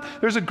God's done.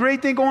 There's a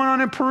great thing going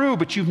on in Peru,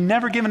 but you've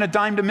never given a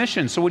dime to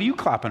mission. So what are you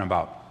clapping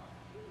about?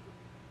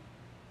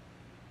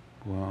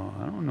 Well,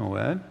 I don't know,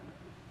 Ed.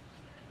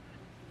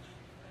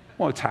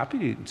 Well,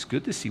 it's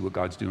good to see what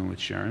God's doing with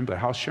Sharon, but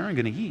how's Sharon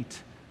going to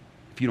eat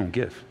if you don't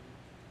give?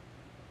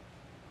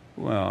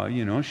 Well,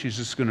 she's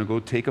just going to go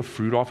take a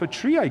fruit off a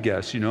tree, I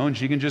guess, and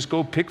she can just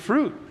go pick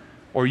fruit.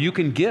 Or you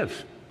can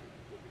give.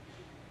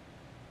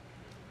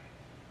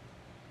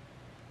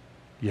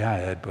 Yeah,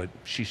 Ed, but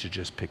she should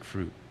just pick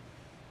fruit.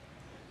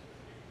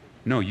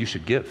 No, you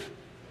should give.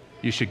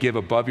 You should give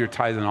above your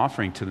tithe and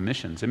offering to the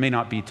missions. It may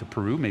not be to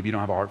Peru. Maybe you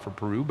don't have a heart for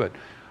Peru, but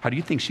how do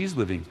you think she's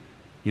living?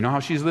 You know how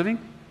she's living?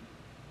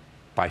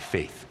 By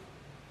faith.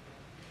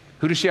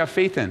 Who does she have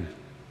faith in?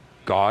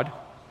 God.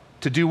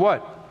 To do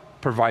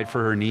what? Provide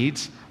for her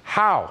needs.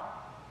 How?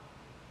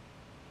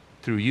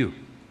 Through you.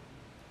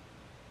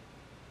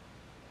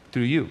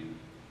 Through you.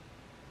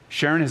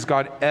 Sharon, has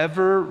God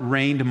ever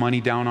rained money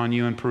down on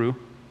you in Peru?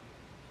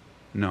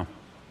 No.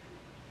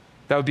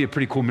 That would be a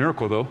pretty cool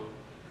miracle, though.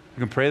 You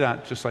can pray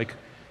that, just like,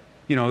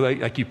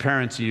 like you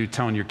parents, you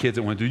telling your kids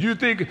at one, do you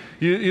think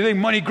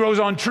money grows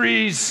on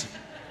trees?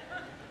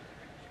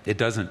 It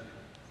doesn't.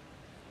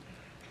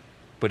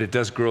 But it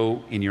does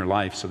grow in your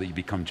life so that you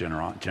become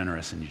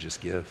generous and you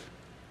just give.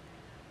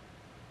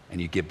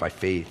 And you give by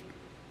faith.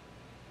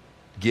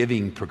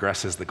 Giving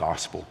progresses the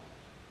gospel.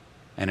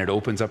 And it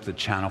opens up the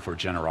channel for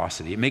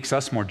generosity. It makes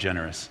us more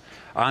generous.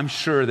 I'm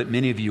sure that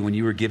many of you, when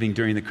you were giving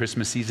during the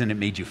Christmas season, it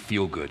made you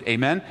feel good.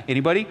 Amen?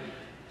 Anybody?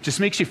 Just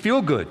makes you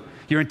feel good.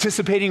 You're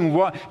anticipating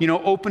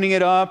opening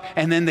it up,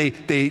 and then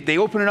they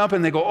open it up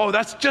and they go, oh,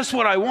 that's just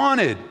what I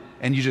wanted.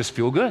 And you just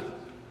feel good.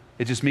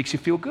 It just makes you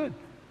feel good.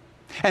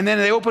 And then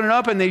they open it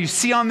up and you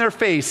see on their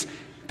face,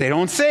 they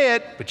don't say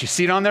it, but you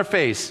see it on their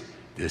face.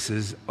 This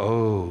is,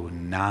 oh,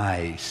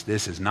 nice.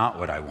 This is not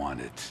what I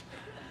wanted.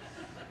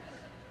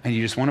 And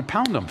you just want to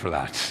pound them for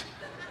that.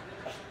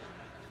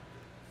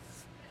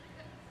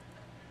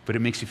 But it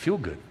makes you feel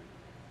good.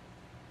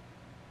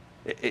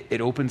 It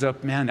opens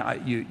up,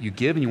 man, you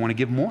give and you want to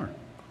give more.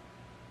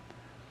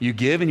 You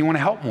give and you want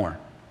to help more.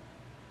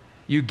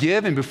 You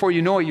give, and before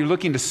you know it, you're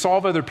looking to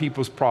solve other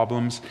people's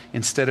problems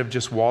instead of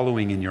just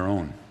wallowing in your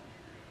own.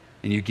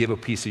 And you give a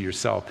piece of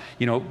yourself.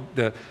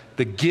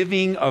 The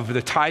giving of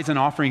the tithes and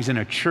offerings in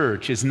a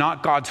church is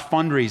not God's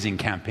fundraising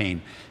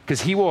campaign,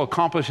 because he will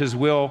accomplish his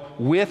will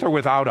with or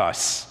without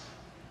us.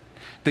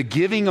 The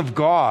giving of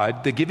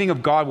God,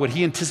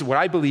 what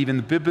I believe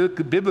in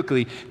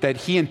biblically, that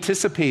he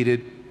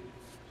anticipated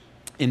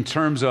in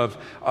terms of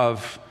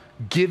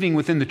giving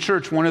within the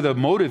church, one of the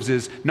motives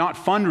is not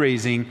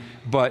fundraising,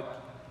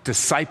 but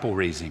disciple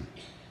raising.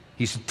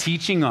 He's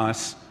teaching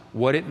us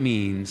what it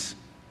means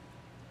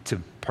to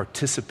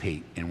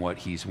participate in what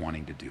he's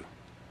wanting to do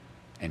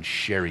and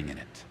sharing in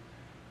it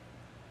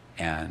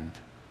and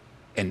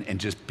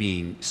just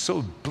being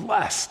so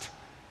blessed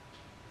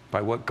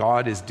by what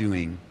God is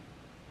doing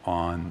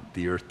on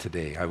the earth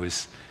today.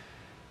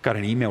 Got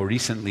an email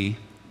recently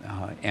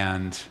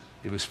and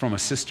it was from a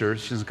sister.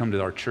 She doesn't come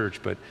to our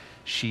church, but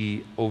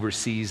she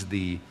oversees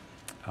the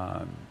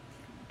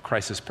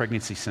crisis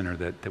pregnancy center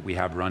that we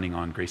have running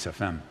on Grace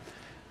FM,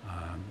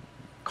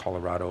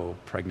 Colorado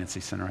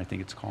Pregnancy Center, I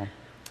think it's called.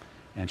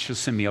 And she'll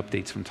send me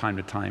updates from time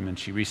to time. And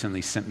she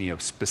recently sent me a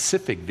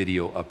specific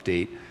video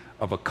update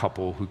of a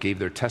couple who gave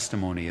their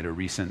testimony at a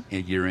recent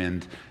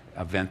year-end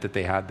event that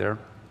they had there.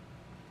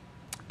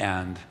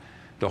 And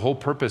the whole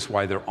purpose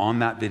why they're on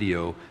that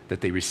video,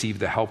 that they received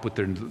the help with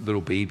their little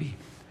baby.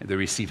 They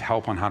received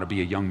help on how to be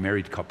a young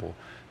married couple.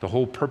 The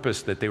whole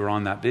purpose that they were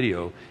on that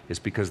video is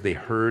because they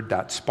heard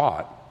that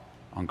spot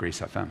on Grace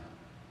FM.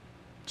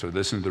 So they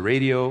listened to the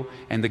radio,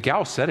 and the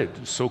gal said it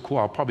was so cool.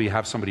 I'll probably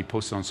have somebody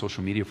post it on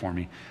social media for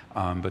me.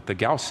 But the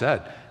gal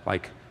said,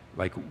 like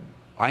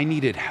I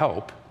needed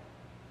help,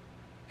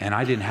 and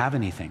I didn't have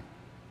anything.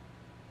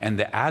 And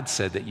the ad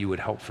said that you would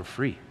help for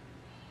free.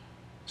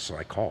 So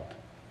I called,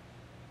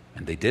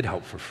 and they did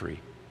help for free.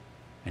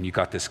 And you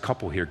got this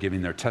couple here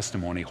giving their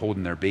testimony,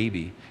 holding their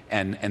baby,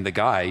 and the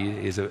guy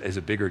is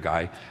a bigger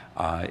guy,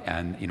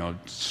 and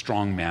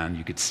strong man,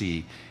 you could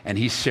see, and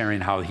he's sharing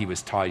how he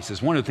was taught. He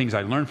says, one of the things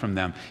I learned from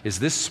them is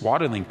this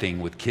swaddling thing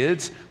with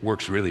kids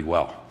works really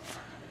well.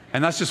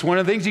 And that's just one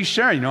of the things he's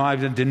sharing. I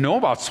didn't know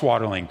about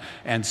swaddling.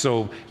 And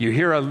so you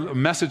hear a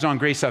message on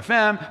Grace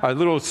FM, a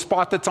little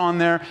spot that's on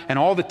there, and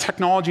all the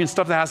technology and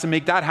stuff that has to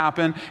make that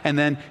happen. And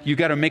then you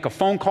got to make a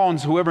phone call, and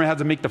whoever has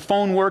to make the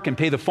phone work and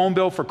pay the phone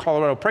bill for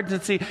Colorado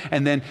Pregnancy.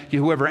 And then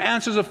whoever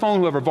answers the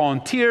phone, whoever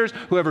volunteers,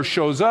 whoever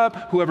shows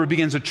up, whoever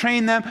begins to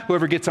train them,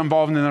 whoever gets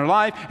involved in their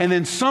life. And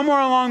then somewhere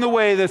along the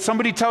way that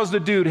somebody tells the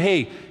dude,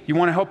 hey, you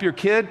want to help your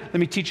kid? Let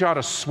me teach you how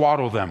to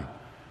swaddle them.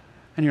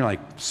 And you're like,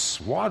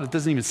 swaddle? It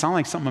doesn't even sound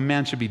like something a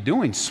man should be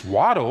doing,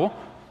 swaddle.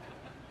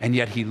 And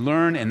yet he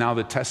learned, and now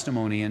the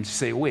testimony, and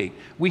say, wait,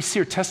 we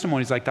hear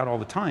testimonies like that all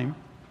the time.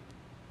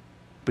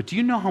 But do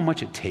you know how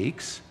much it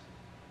takes?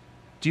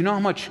 Do you know how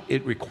much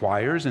it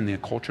requires in the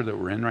culture that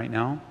we're in right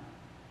now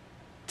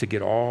to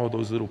get all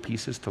those little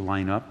pieces to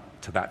line up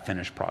to that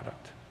finished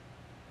product?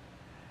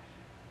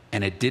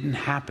 And it didn't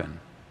happen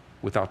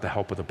without the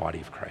help of the body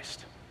of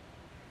Christ,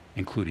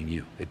 including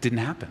you. It didn't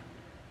happen.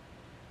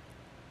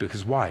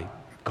 Because why?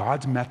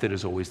 God's method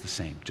is always the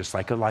same, just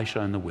like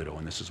Elisha and the widow,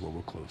 and this is where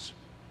we'll close.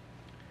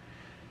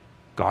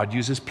 God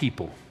uses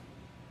people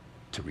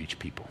to reach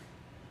people.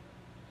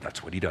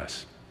 That's what he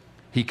does.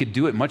 He could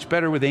do it much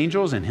better with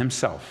angels and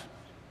himself,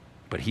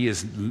 but he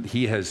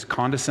has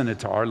condescended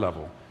to our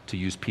level to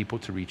use people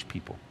to reach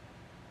people.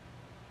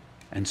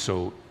 And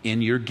so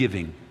in your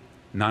giving,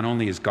 not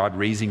only is God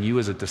raising you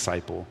as a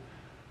disciple,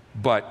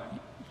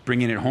 but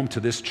bringing it home to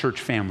this church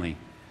family,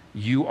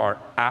 you are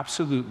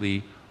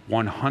absolutely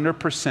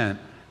 100%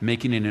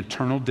 making an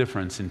eternal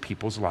difference in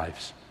people's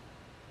lives.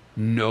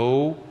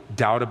 No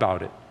doubt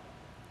about it.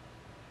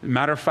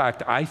 Matter of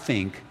fact, I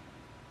think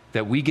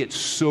that we get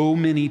so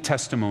many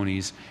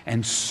testimonies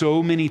and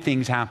so many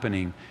things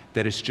happening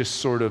that it's just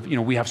sort of,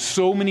 we have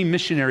so many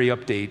missionary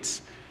updates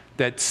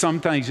that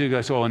sometimes you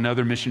guys, oh,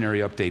 another missionary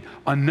update.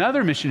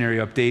 Another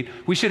missionary update.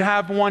 We should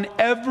have one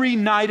every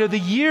night of the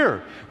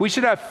year. We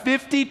should have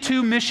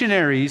 52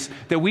 missionaries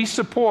that we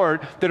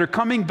support that are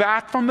coming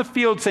back from the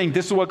field saying,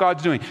 this is what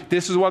God's doing.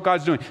 This is what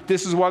God's doing.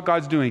 This is what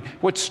God's doing.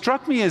 What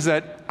struck me is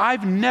that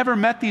I've never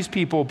met these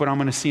people, but I'm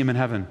going to see them in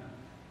heaven.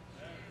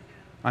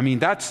 I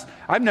mean,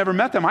 I've never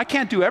met them. I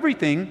can't do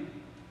everything,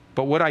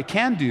 but what I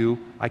can do,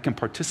 I can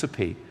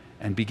participate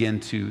and begin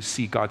to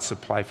see God's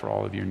supply for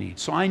all of your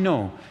needs. So I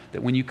know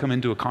that when you come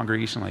into a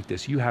congregation like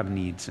this, you have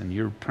needs and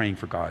you're praying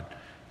for God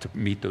to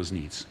meet those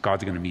needs.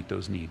 God's going to meet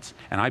those needs.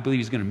 And I believe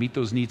he's going to meet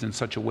those needs in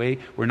such a way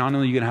where not only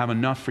are you going to have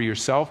enough for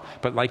yourself,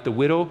 but like the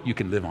widow, you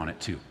can live on it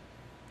too.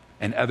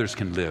 And others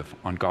can live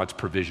on God's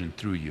provision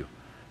through you.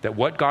 That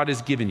what God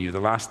has given you, the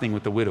last thing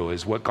with the widow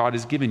is what God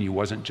has given you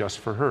wasn't just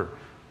for her.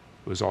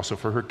 It was also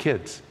for her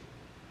kids.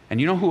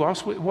 And you know who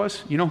else it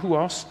was? You know who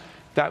else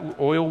that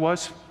oil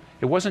was?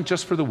 It wasn't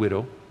just for the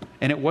widow,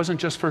 and it wasn't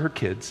just for her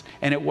kids,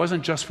 and it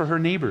wasn't just for her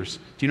neighbors.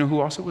 Do you know who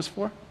else it was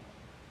for?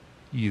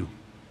 You.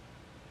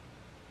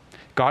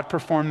 God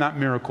performed that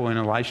miracle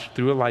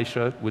through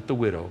Elisha with the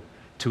widow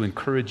to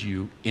encourage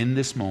you in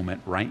this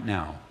moment right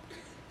now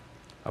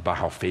about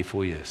how faithful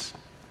he is.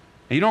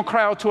 And you don't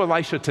cry out to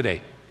Elisha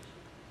today.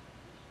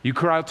 You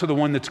cry out to the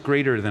one that's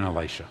greater than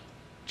Elisha,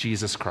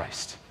 Jesus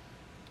Christ,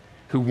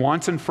 who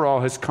once and for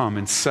all has come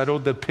and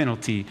settled the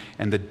penalty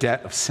and the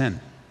debt of sin,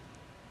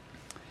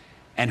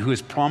 and who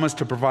has promised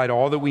to provide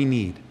all that we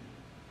need.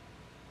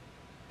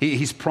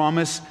 He's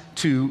promised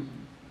to,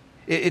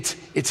 it's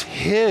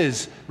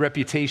his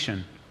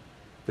reputation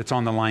that's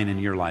on the line in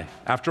your life.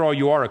 After all,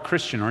 you are a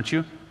Christian, aren't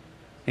you?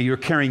 And you're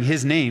carrying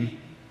his name.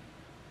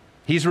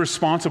 He's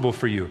responsible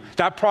for you.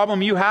 That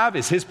problem you have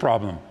is his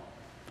problem.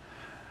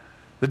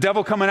 The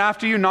devil coming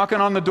after you, knocking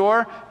on the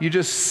door, you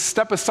just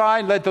step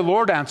aside, let the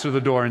Lord answer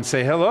the door and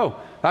say, hello,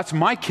 that's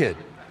my kid.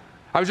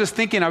 I was just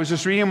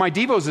reading my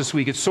Devos this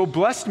week. It so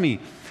blessed me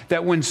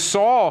that when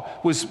Saul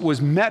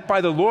was met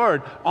by the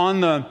Lord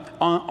on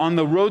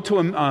the road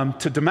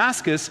to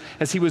Damascus,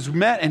 as he was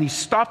met and he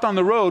stopped on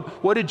the road,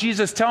 what did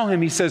Jesus tell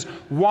him? He says,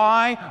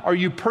 why are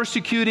you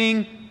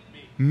persecuting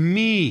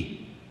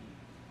me?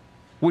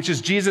 Which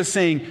is Jesus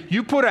saying,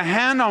 you put a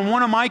hand on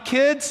one of my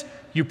kids,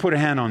 you put a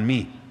hand on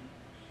me.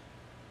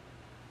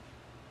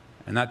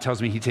 And that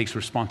tells me he takes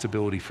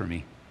responsibility for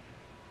me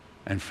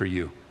and for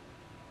you.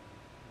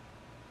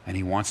 And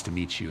he wants to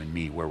meet you and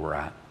me where we're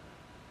at.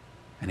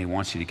 And he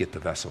wants you to get the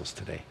vessels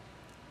today.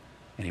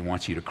 And he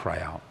wants you to cry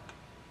out.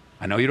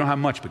 I know you don't have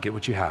much, but get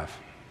what you have.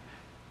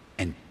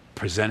 And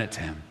present it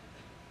to him.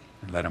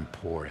 And let him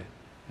pour it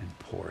and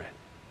pour it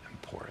and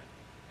pour it.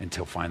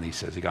 Until finally he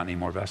says, you got any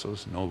more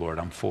vessels? No, Lord,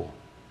 I'm full.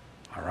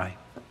 All right.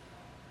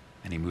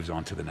 And he moves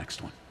on to the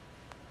next one.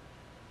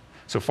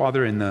 So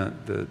Father, in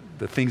the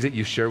things that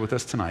you share with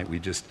us tonight, we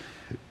just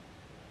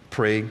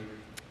pray,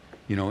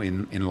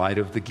 in light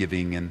of the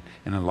giving and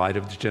in light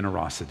of the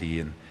generosity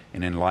and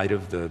in light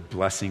of the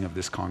blessing of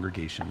this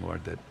congregation,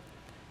 Lord, that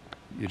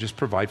you just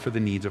provide for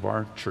the needs of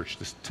our church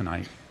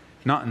tonight.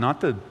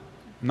 Not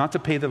to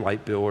pay the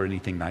light bill or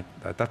anything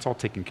that's all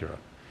taken care of,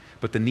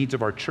 but the needs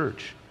of our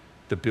church,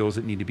 the bills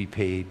that need to be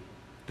paid,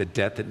 the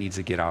debt that needs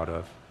to get out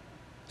of,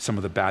 some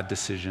of the bad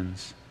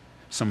decisions,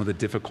 some of the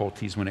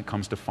difficulties when it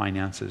comes to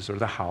finances or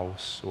the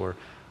house or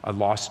a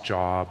lost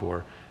job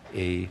or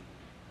a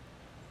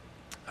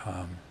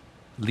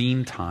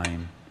lean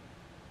time,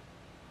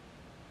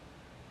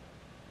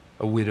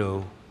 a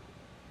widow,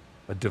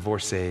 a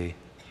divorcee,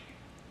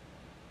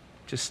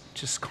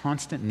 just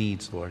constant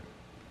needs, Lord,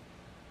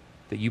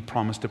 that you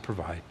promise to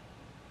provide.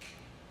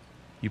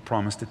 You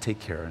promise to take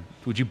care of.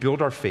 Would you build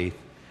our faith?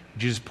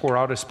 Would you just pour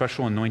out a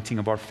special anointing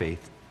of our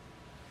faith?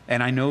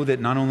 And I know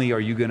that not only are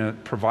you going to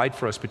provide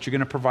for us, but you're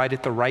going to provide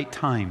at the right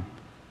time.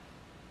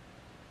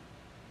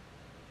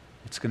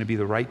 It's going to be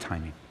the right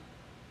timing.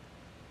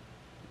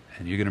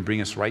 And you're going to bring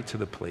us right to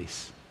the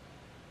place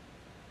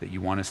that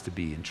you want us to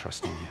be in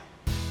trusting you.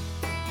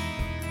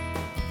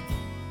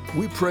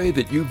 We pray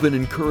that you've been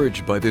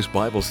encouraged by this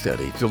Bible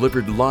study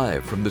delivered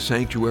live from the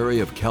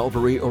sanctuary of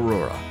Calvary,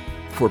 Aurora.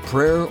 For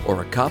prayer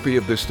or a copy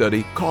of this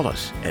study, call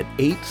us at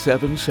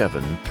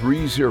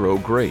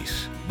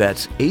 877-30-GRACE.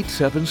 That's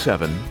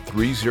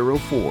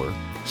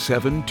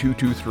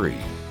 877-304-7223.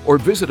 Or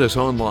visit us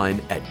online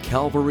at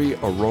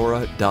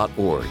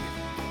calvaryaurora.org.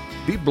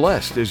 Be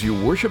blessed as you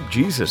worship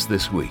Jesus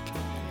this week.